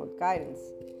channeled guidance.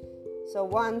 So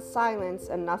one, silence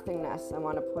and nothingness. I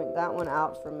want to point that one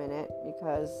out for a minute,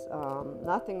 because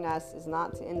nothingness is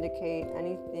not to indicate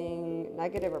anything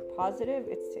negative or positive.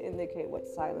 It's to indicate what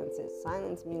silence is.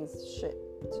 Silence means shit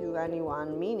to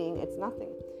anyone, meaning it's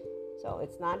nothing. So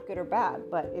it's not good or bad.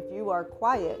 But if you are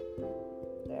quiet,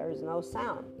 there's no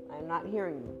sound. I'm not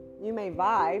hearing you. You may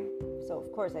vibe, so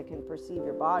of course I can perceive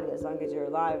your body. As long as you're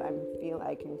alive,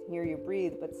 I can hear you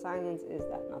breathe. But silence is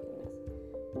that nothingness.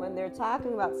 When they're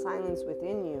talking about silence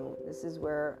within you, this is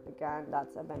where, again,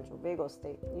 that's a ventral vagal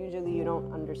state. Usually you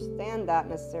don't understand that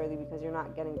necessarily because you're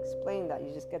not getting explained that.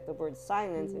 You just get the word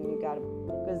silence, and you got a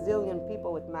gazillion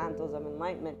people with mantles of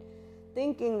enlightenment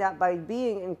thinking that by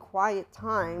being in quiet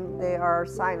time, they are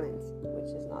silent, which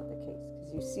is not the case,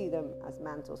 because you see them as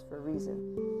mantles for a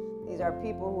reason. These are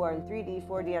people who are in 3D,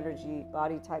 4D energy,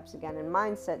 body types again, and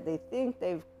mindset. They think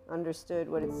they've understood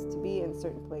what it's to be in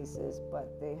certain places,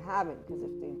 but they haven't, because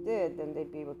if they did, then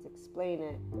they'd be able to explain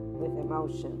it with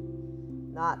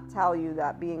emotion, not tell you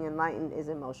that being enlightened is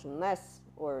emotionless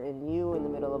or in you in the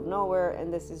middle of nowhere.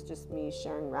 And this is just me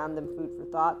sharing random food for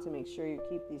thought to make sure you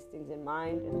keep these things in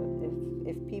mind.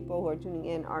 If people who are tuning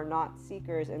in are not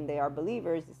seekers and they are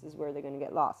believers, this is where they're going to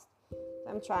get lost. So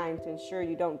I'm trying to ensure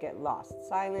you don't get lost.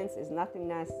 Silence is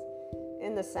nothingness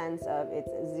in the sense of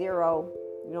it's zero.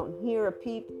 You don't hear a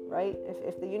peep, right?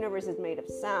 If the universe is made of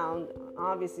sound,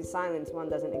 obviously silence, one,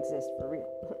 doesn't exist for real,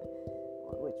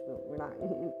 which we're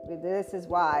not. This is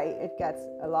why it gets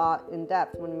a lot in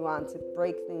depth when we want to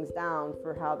break things down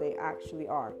for how they actually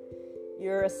are.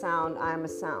 You're a sound, I'm a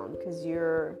sound, because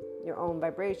you're your own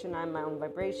vibration, I'm my own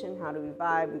vibration. How do we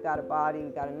vibe? We got a body, we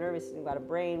got a nervous system, we got a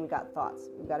brain, we got thoughts,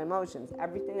 we got emotions.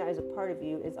 Everything that is a part of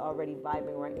you is already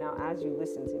vibing right now as you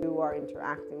listen to. You are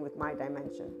interacting with my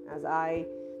dimension. As I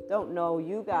don't know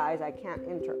you guys, I can't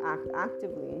interact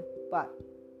actively, but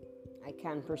I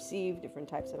can perceive different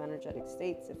types of energetic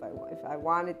states if I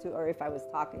wanted to, or if I was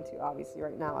talking to you. Obviously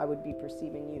right now I would be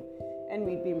perceiving you and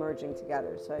we'd be merging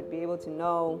together. So I'd be able to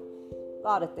know a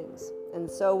lot of things. And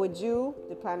so would you,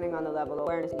 depending on the level of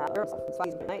awareness.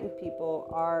 These enlightened people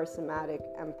are somatic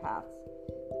empaths,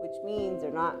 which means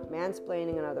they're not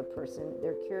mansplaining another person.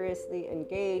 They're curiously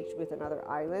engaged with another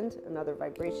island, another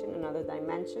vibration, another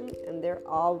dimension, and they're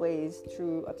always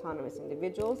true autonomous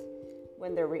individuals.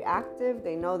 When they're reactive,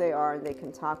 they know they are, and they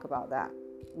can talk about that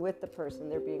with the person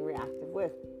they're being reactive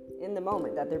with in the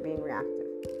moment that they're being reactive.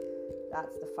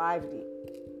 That's the 5D.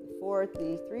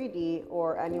 The 3D,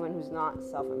 or anyone who's not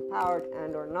self-empowered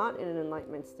and or not in an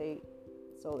enlightenment state,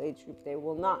 soul age group, they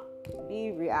will not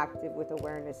be reactive with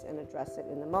awareness and address it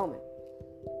in the moment.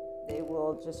 They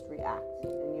will just react,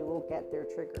 and you will get their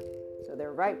trigger. So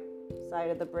their right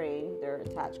side of the brain, their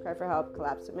attach, cry for help,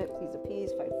 collapse, submit, please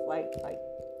appease, fight, flight,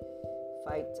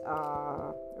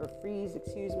 or freeze,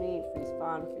 freeze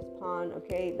fawn,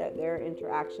 okay, that their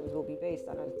interactions will be based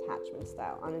on an attachment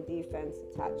style, on a defense,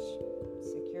 attach,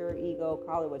 secure, ego,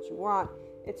 call it what you want.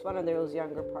 It's one of those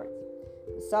younger parts.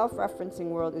 The self-referencing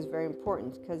world is very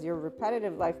important because your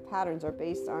repetitive life patterns are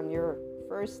based on your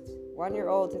first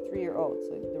 1-year-old to 3-year-old.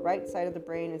 So the right side of the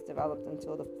brain is developed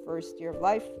until the first year of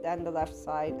life, then the left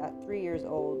side at 3 years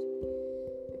old,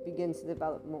 it begins to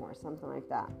develop more, something like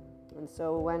that. And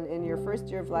so when in your first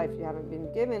year of life you haven't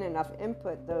been given enough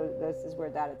input, this is where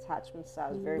that attachment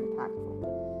style is very impactful.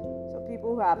 So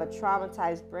people who have a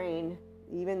traumatized brain,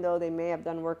 even though they may have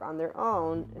done work on their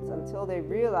own, it's until they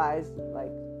realize,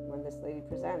 like when this lady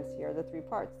presents, here are the 3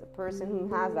 parts. The person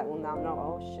who has that will now know,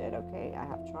 oh shit, okay, I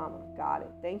have trauma. Got it.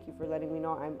 Thank you for letting me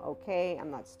know I'm okay. I'm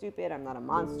not stupid. I'm not a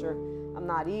monster. I'm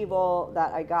not evil.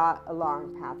 That I got a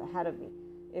long path ahead of me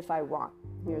if I want.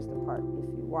 Here's the part,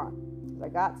 if you want. I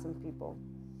got some people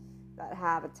that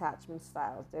have attachment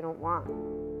styles. They don't want,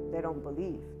 they don't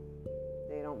believe.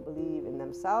 They don't believe in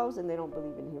themselves, and they don't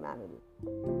believe in humanity.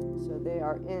 So they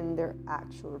are in their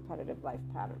actual repetitive life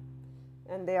pattern,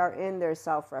 and they are in their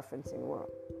self-referencing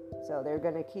world. So they're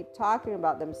going to keep talking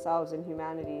about themselves and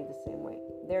humanity the same way.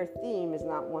 Their theme is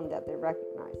not one that they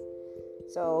recognize.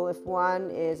 So if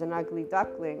one is an ugly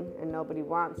duckling and nobody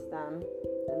wants them,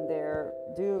 and they're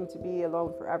doomed to be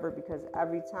alone forever, because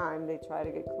every time they try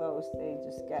to get close, they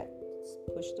just get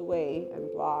pushed away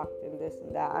and blocked and this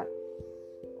and that.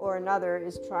 Or another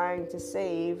is trying to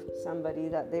save somebody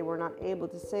that they were not able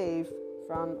to save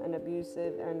from an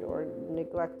abusive and or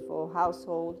neglectful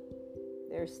household.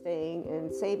 They're staying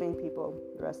and saving people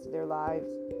the rest of their lives,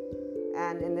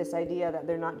 and in this idea that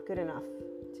they're not good enough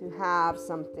to have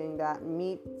something that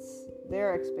meets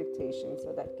their expectations,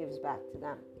 so that gives back to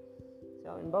them.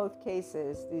 So in both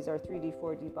cases, these are 3D,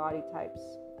 4D body types,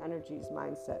 energies,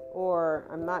 mindset. Or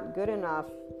I'm not good enough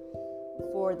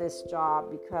for this job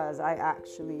because I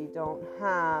actually don't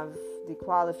have the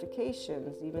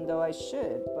qualifications, even though I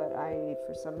should. But I,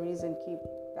 for some reason, keep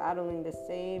battling the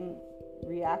same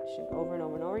reaction over and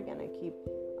over and over again. I keep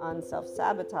on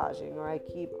self-sabotaging, or I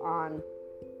keep on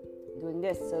doing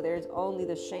this. So there's only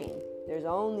the shame. There's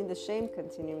only the shame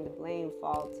continuing, the blame,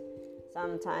 fault.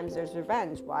 Sometimes there's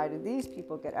revenge. Why do these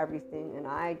people get everything and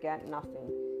I get nothing?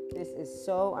 This is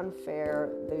so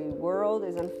unfair. The world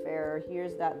is unfair.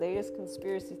 Here's that latest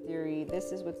conspiracy theory.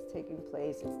 This is what's taking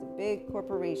place. It's the big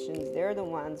corporations. They're the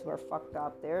ones who are fucked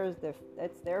up.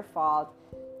 It's their fault.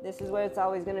 This is what it's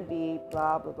always going to be.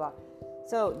 Blah, blah, blah.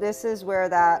 So this is where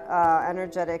that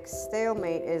energetic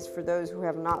stalemate is for those who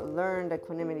have not learned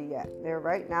equanimity yet. They're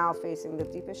right now facing the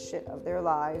deepest shit of their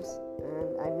lives.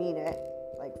 And I mean it.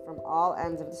 Like from all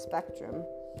ends of the spectrum.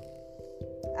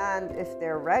 And if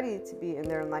they're ready to be in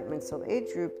their enlightenment soul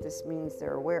age group, this means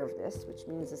they're aware of this, which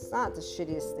means it's not the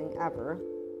shittiest thing ever.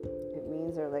 It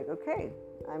means they're like, okay,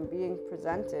 I'm being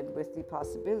presented with the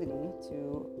possibility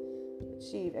to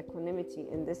achieve equanimity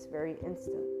in this very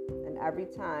instant. And every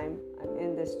time I'm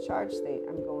in this charged state,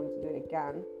 I'm going to do it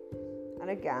again and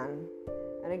again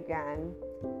and again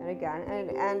and again.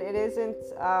 And it isn't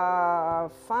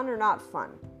fun or not fun.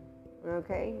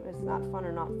 Okay, it's not fun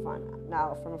or not fun.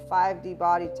 Now, from a 5D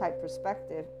body type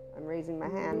perspective, I'm raising my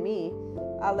hand,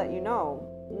 I'll let you know,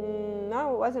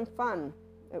 no, it wasn't fun.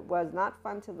 It was not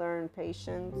fun to learn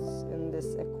patience in this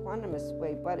equanimous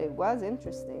way, but it was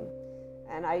interesting.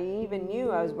 And I even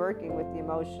knew I was working with the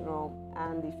emotional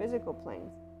and the physical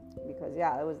planes because,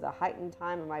 yeah, it was the heightened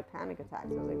time of my panic attacks.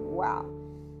 I was like, wow,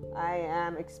 I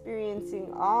am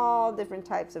experiencing all different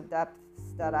types of depths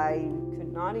that I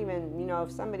could not even,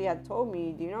 if somebody had told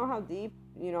me, do you know how deep,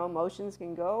 emotions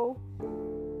can go?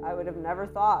 I would have never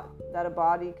thought that a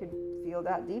body could feel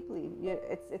that deeply.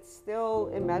 It's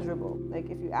still immeasurable. Like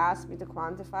if you ask me to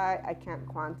quantify, I can't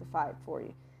quantify it for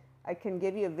you. I can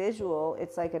give you a visual.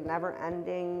 It's like a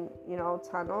never-ending,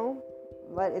 tunnel,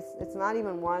 but it's not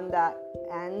even one that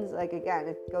ends. Like again,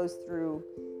 it goes through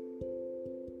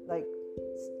like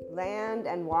land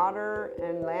and water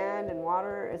and land and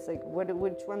water. It's like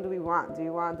which one do we want? Do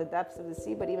you want the depths of the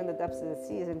sea? But even the depths of the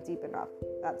sea isn't deep enough.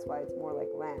 That's why it's more like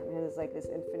land. It is like this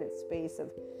infinite space of,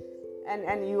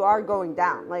 and you are going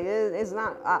down. Like it's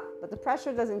not up, but the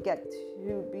pressure doesn't get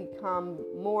to become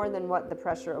more than what the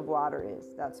pressure of water is.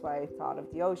 That's why I thought of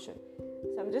the ocean.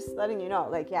 So I'm just letting you know,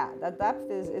 like, yeah, that depth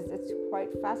is it's quite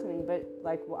fascinating. But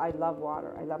like, I love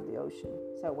water. I love the ocean.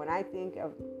 So when I think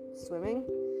of swimming,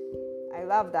 I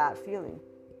love that feeling.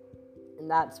 And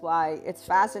that's why it's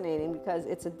fascinating, because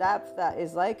it's a depth that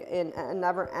is like in a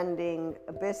never-ending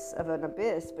abyss of an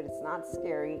abyss, but it's not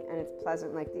scary and it's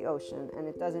pleasant like the ocean, and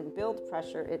it doesn't build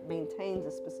pressure. It maintains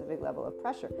a specific level of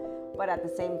pressure, but at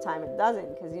the same time it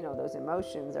doesn't, because those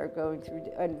emotions are going through,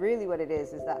 and really what it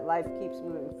is that life keeps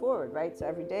moving forward, right? So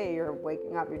every day you're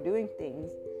waking up, you're doing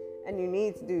things, and you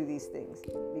need to do these things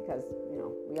because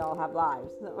we all have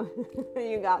lives. So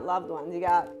you got loved ones, you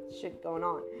got shit going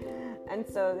on. And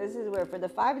so this is where for the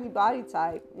 5D body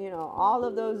type, all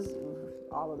of those,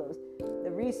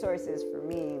 the resources for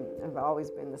me have always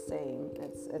been the same.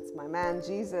 It's my man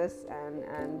Jesus,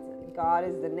 and God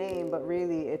is the name, but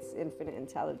really it's infinite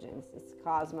intelligence. It's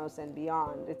cosmos and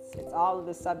beyond. It's all of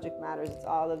the subject matters. It's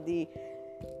all of the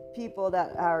people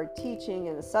that are teaching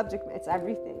and the subject. It's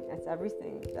everything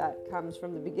that comes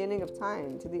from the beginning of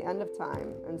time to the end of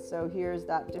time. And so here's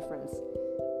that difference.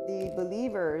 The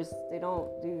believers, they don't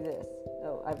do this.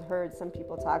 So I've heard some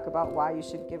people talk about why you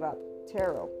should give up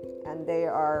tarot, and they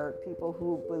are people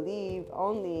who believe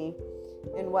only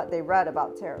in what they read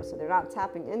about tarot. So they're not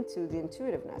tapping into the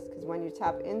intuitiveness, because when you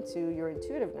tap into your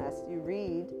intuitiveness, you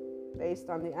read based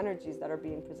on the energies that are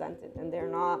being presented, and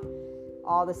they're not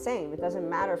all the same. It doesn't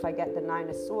matter if I get the 9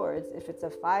 of Swords. If it's a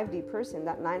 5D person,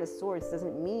 that 9 of Swords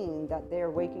doesn't mean that they're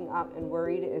waking up and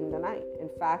worried in the night. In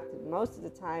fact, most of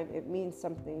the time it means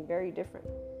something very different.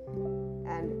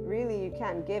 And really, you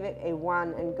can't give it a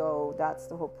 1 and go. That's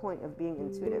the whole point of being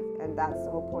intuitive, and that's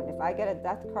the whole point. If I get a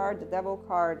death card, the devil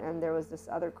card, and there was this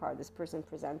other card this person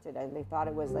presented and they thought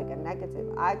it was like a negative,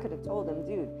 I could have told them,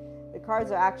 dude, the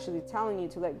cards are actually telling you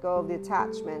to let go of the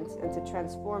attachment and to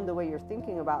transform the way you're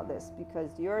thinking about this,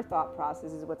 because your thought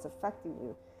process is what's affecting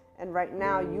you. And right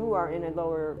now you are in a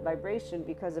lower vibration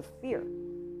because of fear.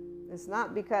 It's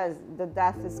not because the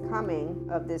death is coming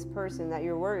of this person that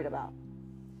you're worried about.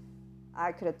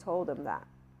 I could have told them that.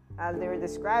 As they were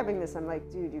describing this, I'm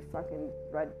like, dude, you fucking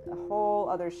read a whole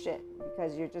other shit,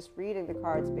 because you're just reading the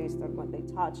cards based on what they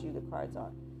taught you the cards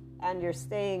are. And you're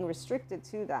staying restricted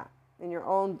to that in your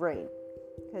own brain,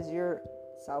 because you're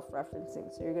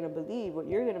self-referencing. So you're going to believe what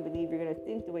you're going to believe. You're going to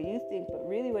think the way you think, but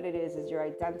really what it is you're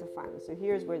identifying. So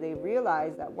here's where they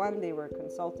realized that, one, they were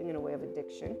consulting in a way of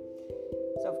addiction.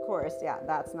 So of course, yeah,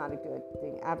 that's not a good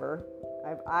thing ever.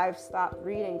 I've stopped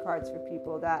reading cards for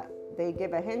people that they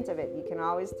give a hint of it. You can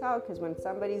always tell, because when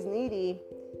somebody's needy,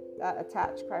 that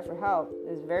attached cry for help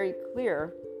is very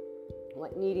clear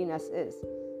what neediness is,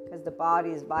 because the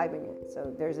body is vibing it.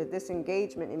 So there's a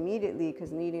disengagement immediately,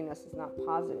 because neediness is not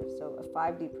positive. So a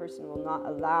 5D person will not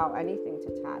allow anything to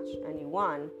attach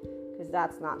anyone, because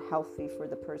that's not healthy for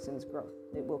the person's growth.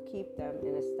 It will keep them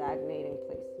in a stagnating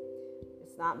place.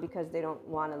 It's not because they don't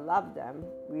want to love them.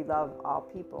 We love all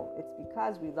people. It's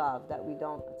because we love that we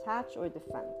don't attach or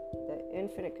defend. The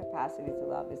infinite capacity to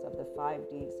love is of the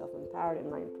 5D, self-empowered,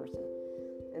 enlightened person.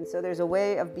 And so there's a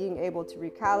way of being able to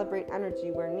recalibrate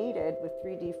energy where needed with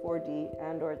 3D, 4D,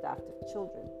 and or adaptive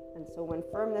children. And so when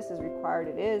firmness is required,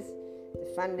 it is.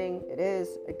 Defending, it is.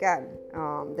 Again,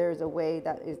 there's a way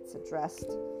that it's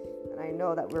addressed. And I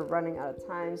know that we're running out of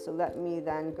time, so let me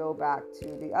then go back to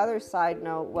the other side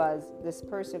note. Was this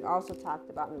person also talked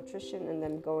about nutrition, and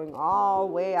then going all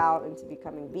way out into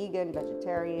becoming vegan,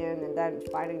 vegetarian, and then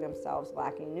finding themselves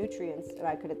lacking nutrients. And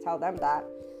I could have told them that,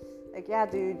 like, yeah,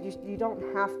 dude, you don't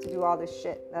have to do all this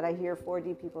shit that I hear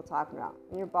 4D people talking about.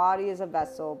 And your body is a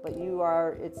vessel, but you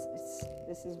are,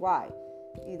 this is why.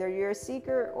 Either you're a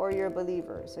seeker or you're a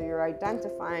believer. So you're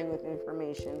identifying with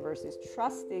information versus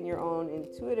trusting your own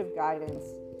intuitive guidance.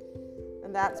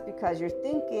 And that's because you're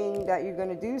thinking that you're going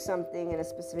to do something in a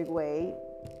specific way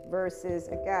versus,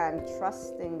 again,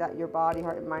 trusting that your body,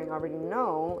 heart, and mind already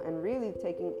know, and really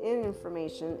taking in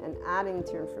information and adding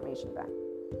to your information bank.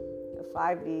 A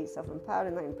 5D, self-empowered,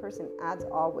 enlightened person adds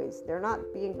always. They're not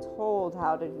being told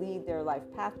how to lead their life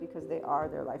path because they are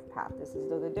their life path. This is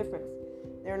the difference.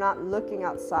 They're not looking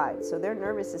outside. So their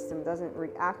nervous system doesn't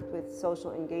react with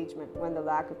social engagement when the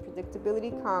lack of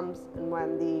predictability comes and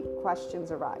when the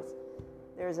questions arise.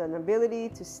 There's an ability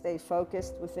to stay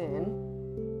focused within.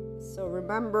 So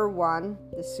remember one,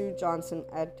 the Sue Johnson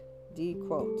Ed D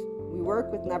quote. We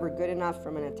work with never good enough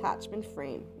from an attachment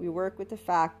frame. We work with the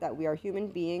fact that we are human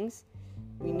beings.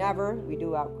 We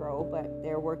do outgrow, but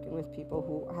they're working with people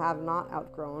who have not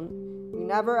outgrown. We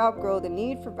never outgrow the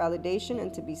need for validation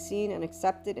and to be seen and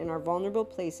accepted in our vulnerable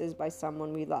places by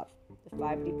someone we love. The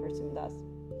 5D person does.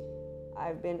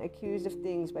 I've been accused of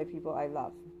things by people I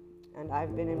love, and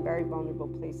I've been in very vulnerable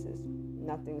places.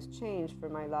 Nothing's changed for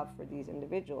my love for these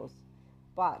individuals.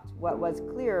 But what was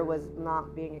clear was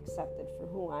not being accepted for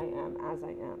who I am as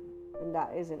I am. And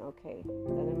that isn't okay.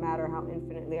 It doesn't matter how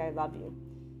infinitely I love you.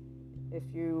 If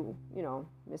you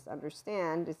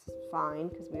misunderstand, it's fine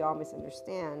because we all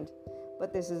misunderstand.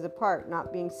 But this is the part,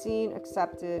 not being seen,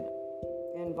 accepted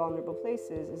in vulnerable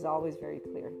places is always very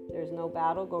clear. There's no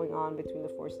battle going on between the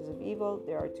forces of evil.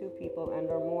 There are two people and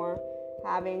or more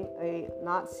having a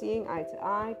not seeing eye to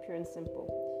eye, pure and simple.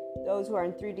 Those who are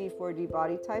in 3D, 4D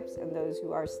body types and those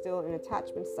who are still in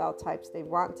attachment style types, they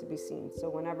want to be seen. So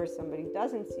whenever somebody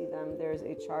doesn't see them, there's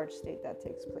a charged state that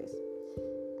takes place.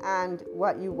 And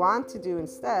what you want to do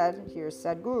instead, here's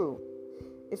Sadhguru.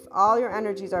 If all your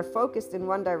energies are focused in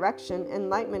one direction,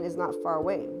 enlightenment is not far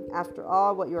away. After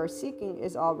all, what you are seeking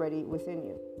is already within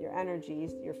you. Your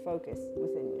energies, your focus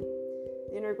within you.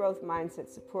 The inner growth mindset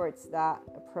supports that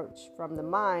approach from the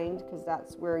mind because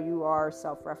that's where you are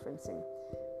self-referencing.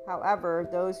 However,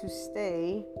 those who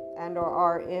stay and or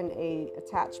are in a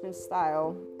attachment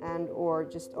style and or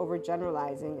just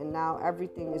overgeneralizing and now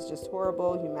everything is just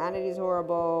horrible, humanity is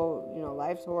horrible,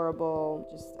 life's horrible,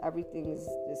 just everything is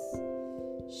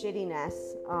this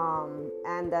shittiness,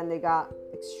 and then they got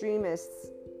extremists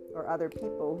or other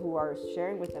people who are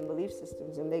sharing with them belief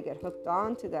systems and they get hooked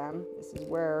on to them. This is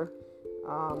where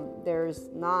there's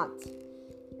not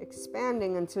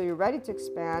expanding until you're ready to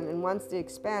expand. And once they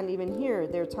expand, even here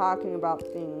they're talking about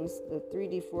things, the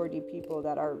 3D 4D people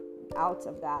that are out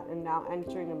of that and now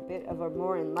entering a bit of a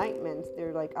more enlightenment.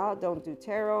 They're like, don't do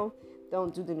tarot,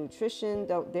 don't do the nutrition,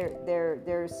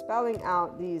 they're spelling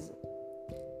out these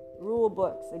rule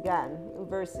books again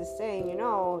versus saying,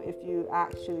 if you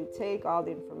actually take all the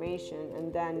information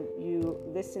and then you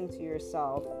listen to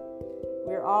yourself.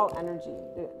 We're all energy.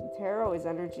 The tarot is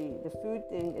energy. The food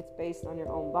thing, it's based on your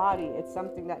own body. It's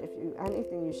something that if you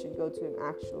anything, you should go to an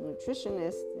actual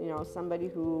nutritionist, somebody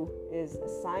who is a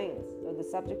science. So the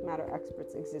subject matter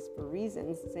experts exist for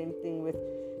reasons. Same thing with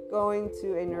going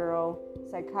to a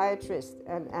neuropsychiatrist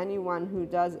and anyone who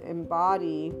does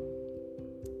embody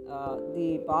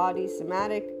the body,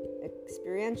 somatic,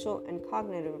 experiential, and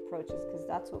cognitive approaches, because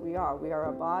that's what we are. We are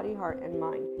a body, heart, and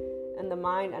mind. And the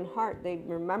mind and heart, they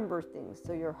remember things.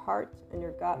 So your heart and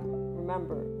your gut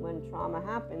remember. When trauma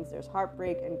happens, there's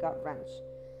heartbreak and gut wrench.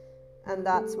 And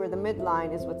that's where the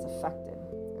midline is what's affected.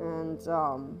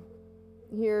 And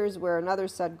here's where another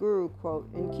Sadhguru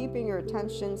quote, in keeping your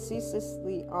attention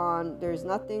ceaselessly on, there's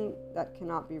nothing that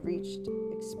cannot be reached,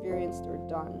 experienced, or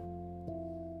done.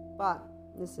 But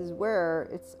this is where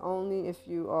it's only if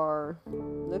you are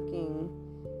looking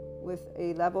with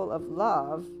a level of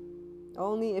love.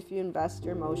 Only if you invest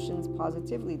your emotions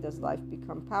positively does life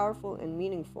become powerful and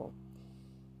meaningful.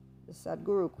 The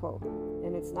Sadhguru quote.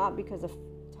 And it's not because of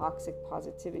toxic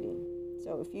positivity.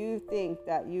 So if you think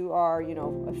that you are,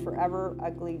 a forever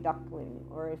ugly duckling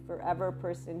or a forever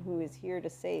person who is here to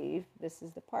save, this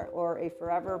is the part, or a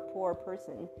forever poor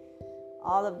person,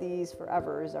 all of these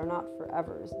forevers are not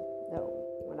forevers. No.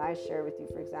 When I share with you,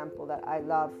 for example, that I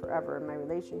love forever and my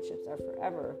relationships are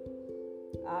forever,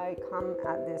 I come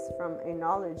at this from a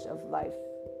knowledge of life,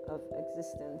 of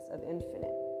existence, of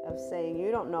infinite, of saying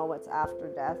you don't know what's after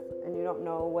death and you don't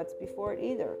know what's before it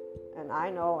either. And I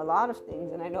know a lot of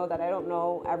things, and I know that I don't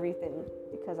know everything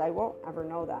because I won't ever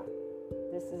know that.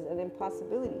 This is an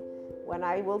impossibility. When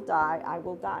I will die, I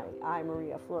will die. I,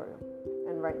 Maria Flora.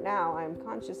 And right now, I'm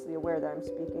consciously aware that I'm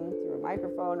speaking through a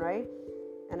microphone, right?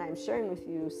 And I'm sharing with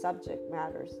you subject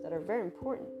matters that are very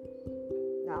important.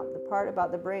 Now, the part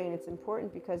about the brain, it's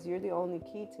important because you're the only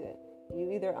key to it.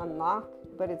 You either unlock,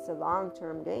 but it's a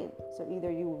long-term game. So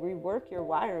either you rework your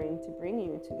wiring to bring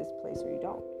you to this place or you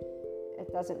don't.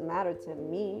 It doesn't matter to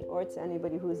me or to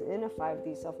anybody who's in a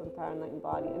 5D self-empowered enlightened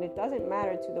body. And it doesn't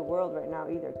matter to the world right now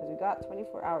either, because we got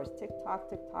 24 hours. Tick-tock,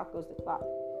 tick-tock goes the clock.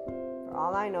 For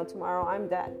all I know, tomorrow I'm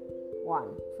dead.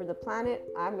 One. For the planet,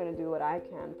 I'm going to do what I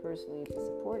can personally to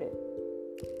support it.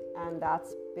 And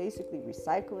that's basically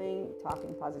recycling,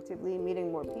 talking positively,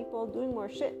 meeting more people, doing more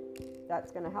shit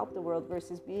that's going to help the world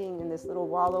versus being in this little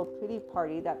wallow pity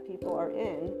party that people are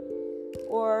in.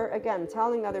 Or again,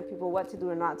 telling other people what to do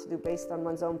and not to do based on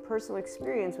one's own personal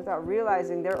experience without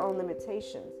realizing their own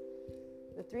limitations.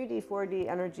 The 3D, 4D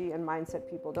energy and mindset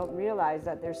people don't realize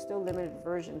that they're still limited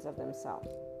versions of themselves.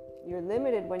 You're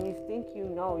limited when you think you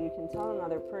know you can tell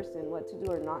another person what to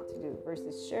do or not to do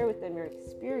versus share with them your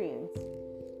experience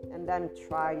and then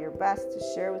try your best to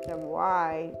share with them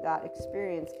why that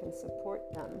experience can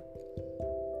support them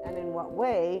and in what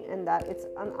way, and that it's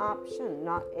an option,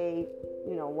 not a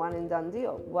one and done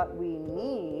deal. What we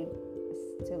need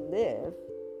is to live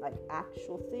like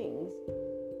actual things,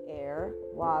 air,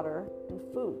 water, and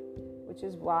food, which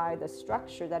is why the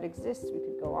structure that exists, we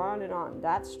could go on and on.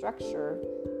 That structure,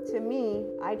 to me,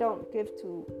 I don't give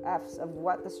two F's of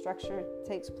what the structure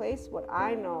takes place. What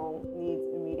I know needs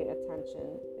immediate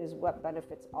attention is what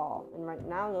benefits all. And right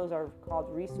now, those are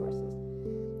called resources.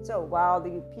 So while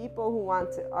the people who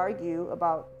want to argue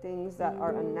about things that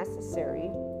are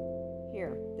unnecessary,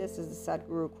 here, this is the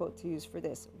Sadhguru quote to use for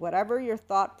this. Whatever your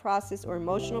thought process or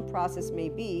emotional process may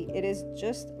be, it is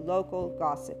just local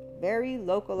gossip, very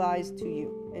localized to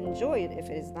you. Enjoy it if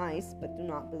it is nice, but do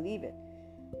not believe it.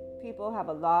 People have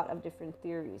a lot of different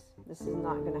theories. This is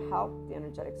not going to help the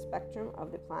energetic spectrum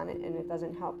of the planet, and it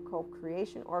doesn't help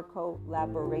co-creation or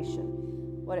collaboration.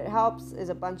 What it helps is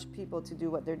a bunch of people to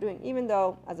do what they're doing, even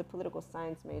though as a political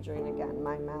science major, and again,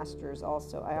 my master's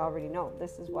also, I already know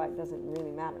this is why it doesn't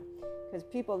really matter. Because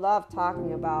people love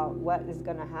talking about what is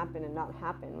going to happen and not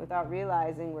happen without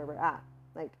realizing where we're at.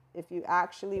 Like, if you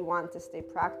actually want to stay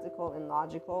practical and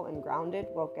logical and grounded,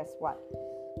 well, guess what?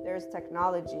 There's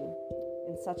technology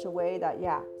in such a way that,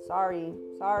 sorry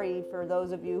for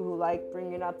those of you who like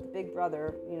bringing up the big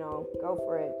brother, go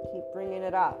for it. Keep bringing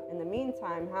it up. In the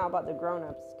meantime, how about the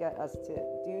grown-ups get us to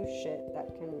do shit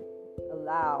that can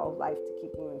allow life to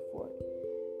keep moving forward?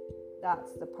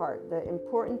 That's the part. The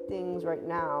important things right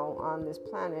now on this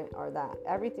planet are that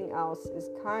everything else is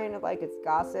kind of like it's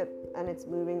gossip and it's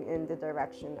moving in the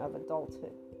direction of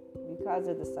adulthood because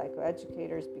of the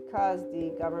psychoeducators, because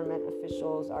the government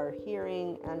officials are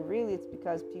hearing, and really it's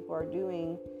because people are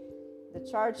doing. The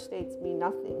charge states mean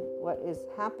nothing. What is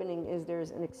happening is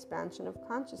there's an expansion of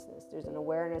consciousness. There's an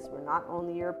awareness. We're not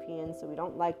only Europeans, so we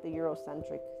don't like the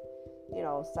Eurocentric,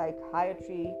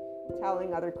 psychiatry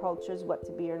telling other cultures what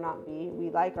to be or not be. We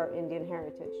like our Indian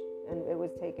heritage, and it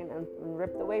was taken and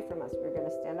ripped away from us. We're going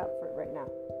to stand up for it right now.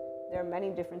 There are many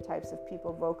different types of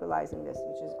people vocalizing this,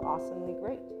 which is awesomely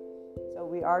great. So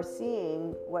we are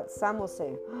seeing what some will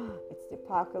say, it's the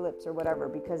apocalypse or whatever,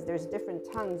 because there's different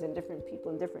tongues and different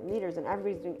people and different leaders, and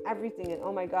everybody's doing everything, and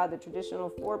oh my God, the traditional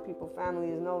 4 people family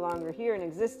is no longer here in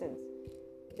existence.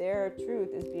 Their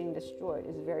truth is being destroyed.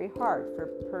 It's very hard for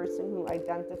a person who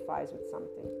identifies with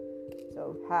something.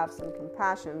 So have some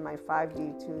compassion, my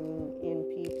 5D tuning in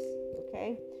peeps,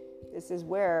 okay? This is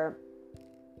where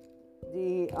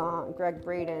the Greg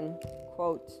Braden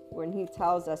quote, when he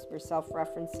tells us we're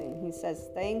self-referencing, he says,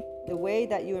 thank the way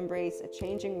that you embrace a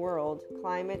changing world,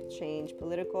 climate change,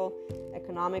 political,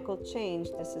 economical change,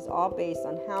 this is all based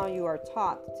on how you are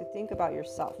taught to think about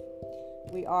yourself.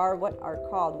 We are what are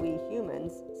called, we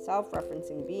humans,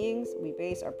 self-referencing beings. We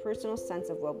base our personal sense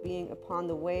of well-being upon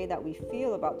the way that we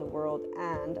feel about the world,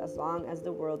 and as long as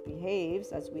the world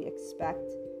behaves as we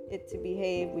expect it to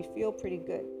behave, we feel pretty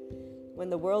good. When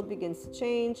the world begins to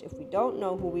change, if we don't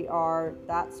know who we are,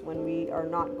 that's when we are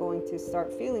not going to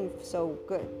start feeling so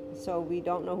good. So we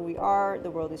don't know who we are, the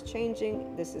world is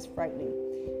changing, this is frightening.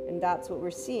 And that's what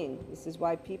we're seeing. This is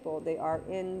why people, they are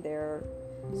in their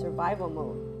survival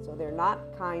mode. So they're not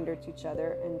kinder to each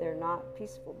other, and they're not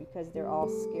peaceful because they're all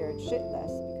scared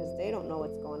shitless because they don't know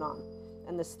what's going on.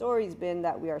 And the story's been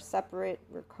that we are separate,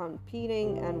 we're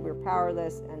competing, and we're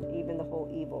powerless, and even the whole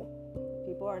evil.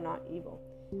 People are not evil.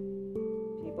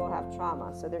 People have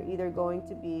trauma, so they're either going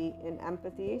to be in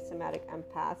empathy, somatic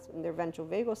empaths in their ventral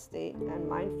vagal state, and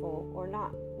mindful, or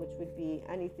not, which would be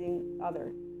anything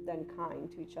other than kind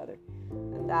to each other.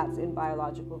 And that's in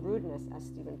biological rudeness, as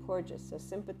Stephen Porges. So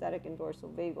sympathetic and dorsal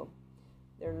vagal.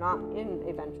 They're not in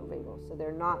a ventral vagal, so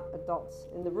they're not adults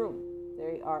in the room.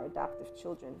 They are adaptive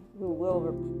children who will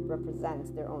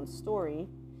represent their own story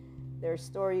Their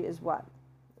story is what?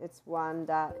 It's one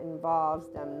that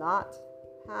involves them not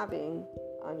having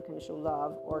unconditional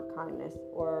love or kindness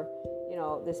or,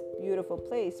 this beautiful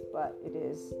place, but it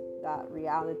is that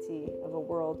reality of a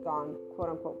world gone quote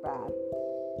unquote bad.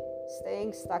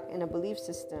 Staying stuck in a belief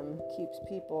system keeps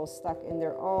people stuck in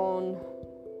their own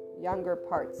younger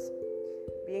parts.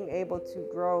 Being able to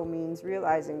grow means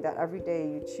realizing that every day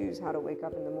you choose how to wake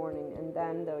up in the morning, and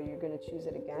then though you're going to choose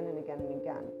it again and again and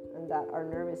again, and that our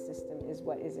nervous system is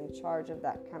what is in charge of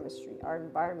that chemistry. Our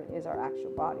environment is our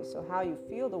actual body. So how you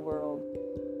feel the world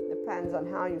depends on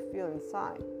how you feel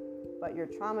inside. But your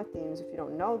trauma themes, if you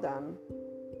don't know them,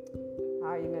 how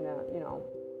are you going to,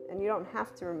 and you don't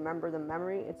have to remember the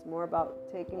memory. It's more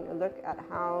about taking a look at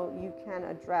how you can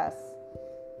address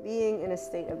being in a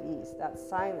state of ease. That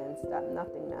silence, that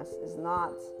nothingness is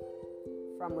not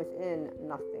from within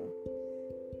nothing.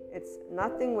 It's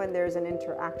nothing when there's an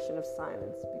interaction of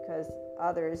silence, because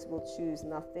others will choose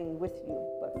nothing with you.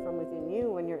 But from within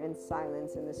you, when you're in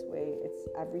silence in this way, it's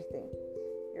everything.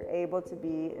 You're able to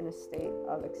be in a state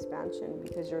of expansion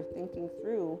because you're thinking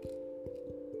through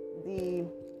the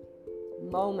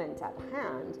moment at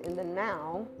hand in the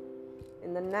now.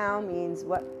 In the now means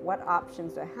what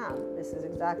options do I have? This is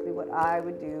exactly what I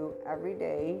would do every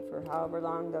day for however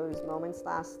long those moments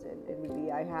lasted. It would be,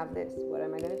 I have this. What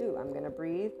am I going to do? I'm going to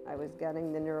breathe. I was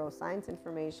getting the neuroscience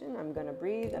information. I'm going to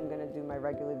breathe. I'm going to do my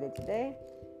regular day today.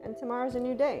 And tomorrow's a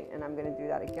new day. And I'm going to do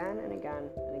that again and again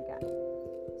and again.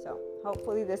 So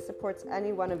hopefully this supports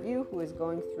any one of you who is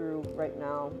going through right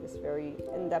now this very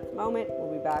in-depth moment.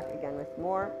 We'll be back again with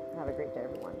more. Have a great day,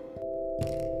 everyone.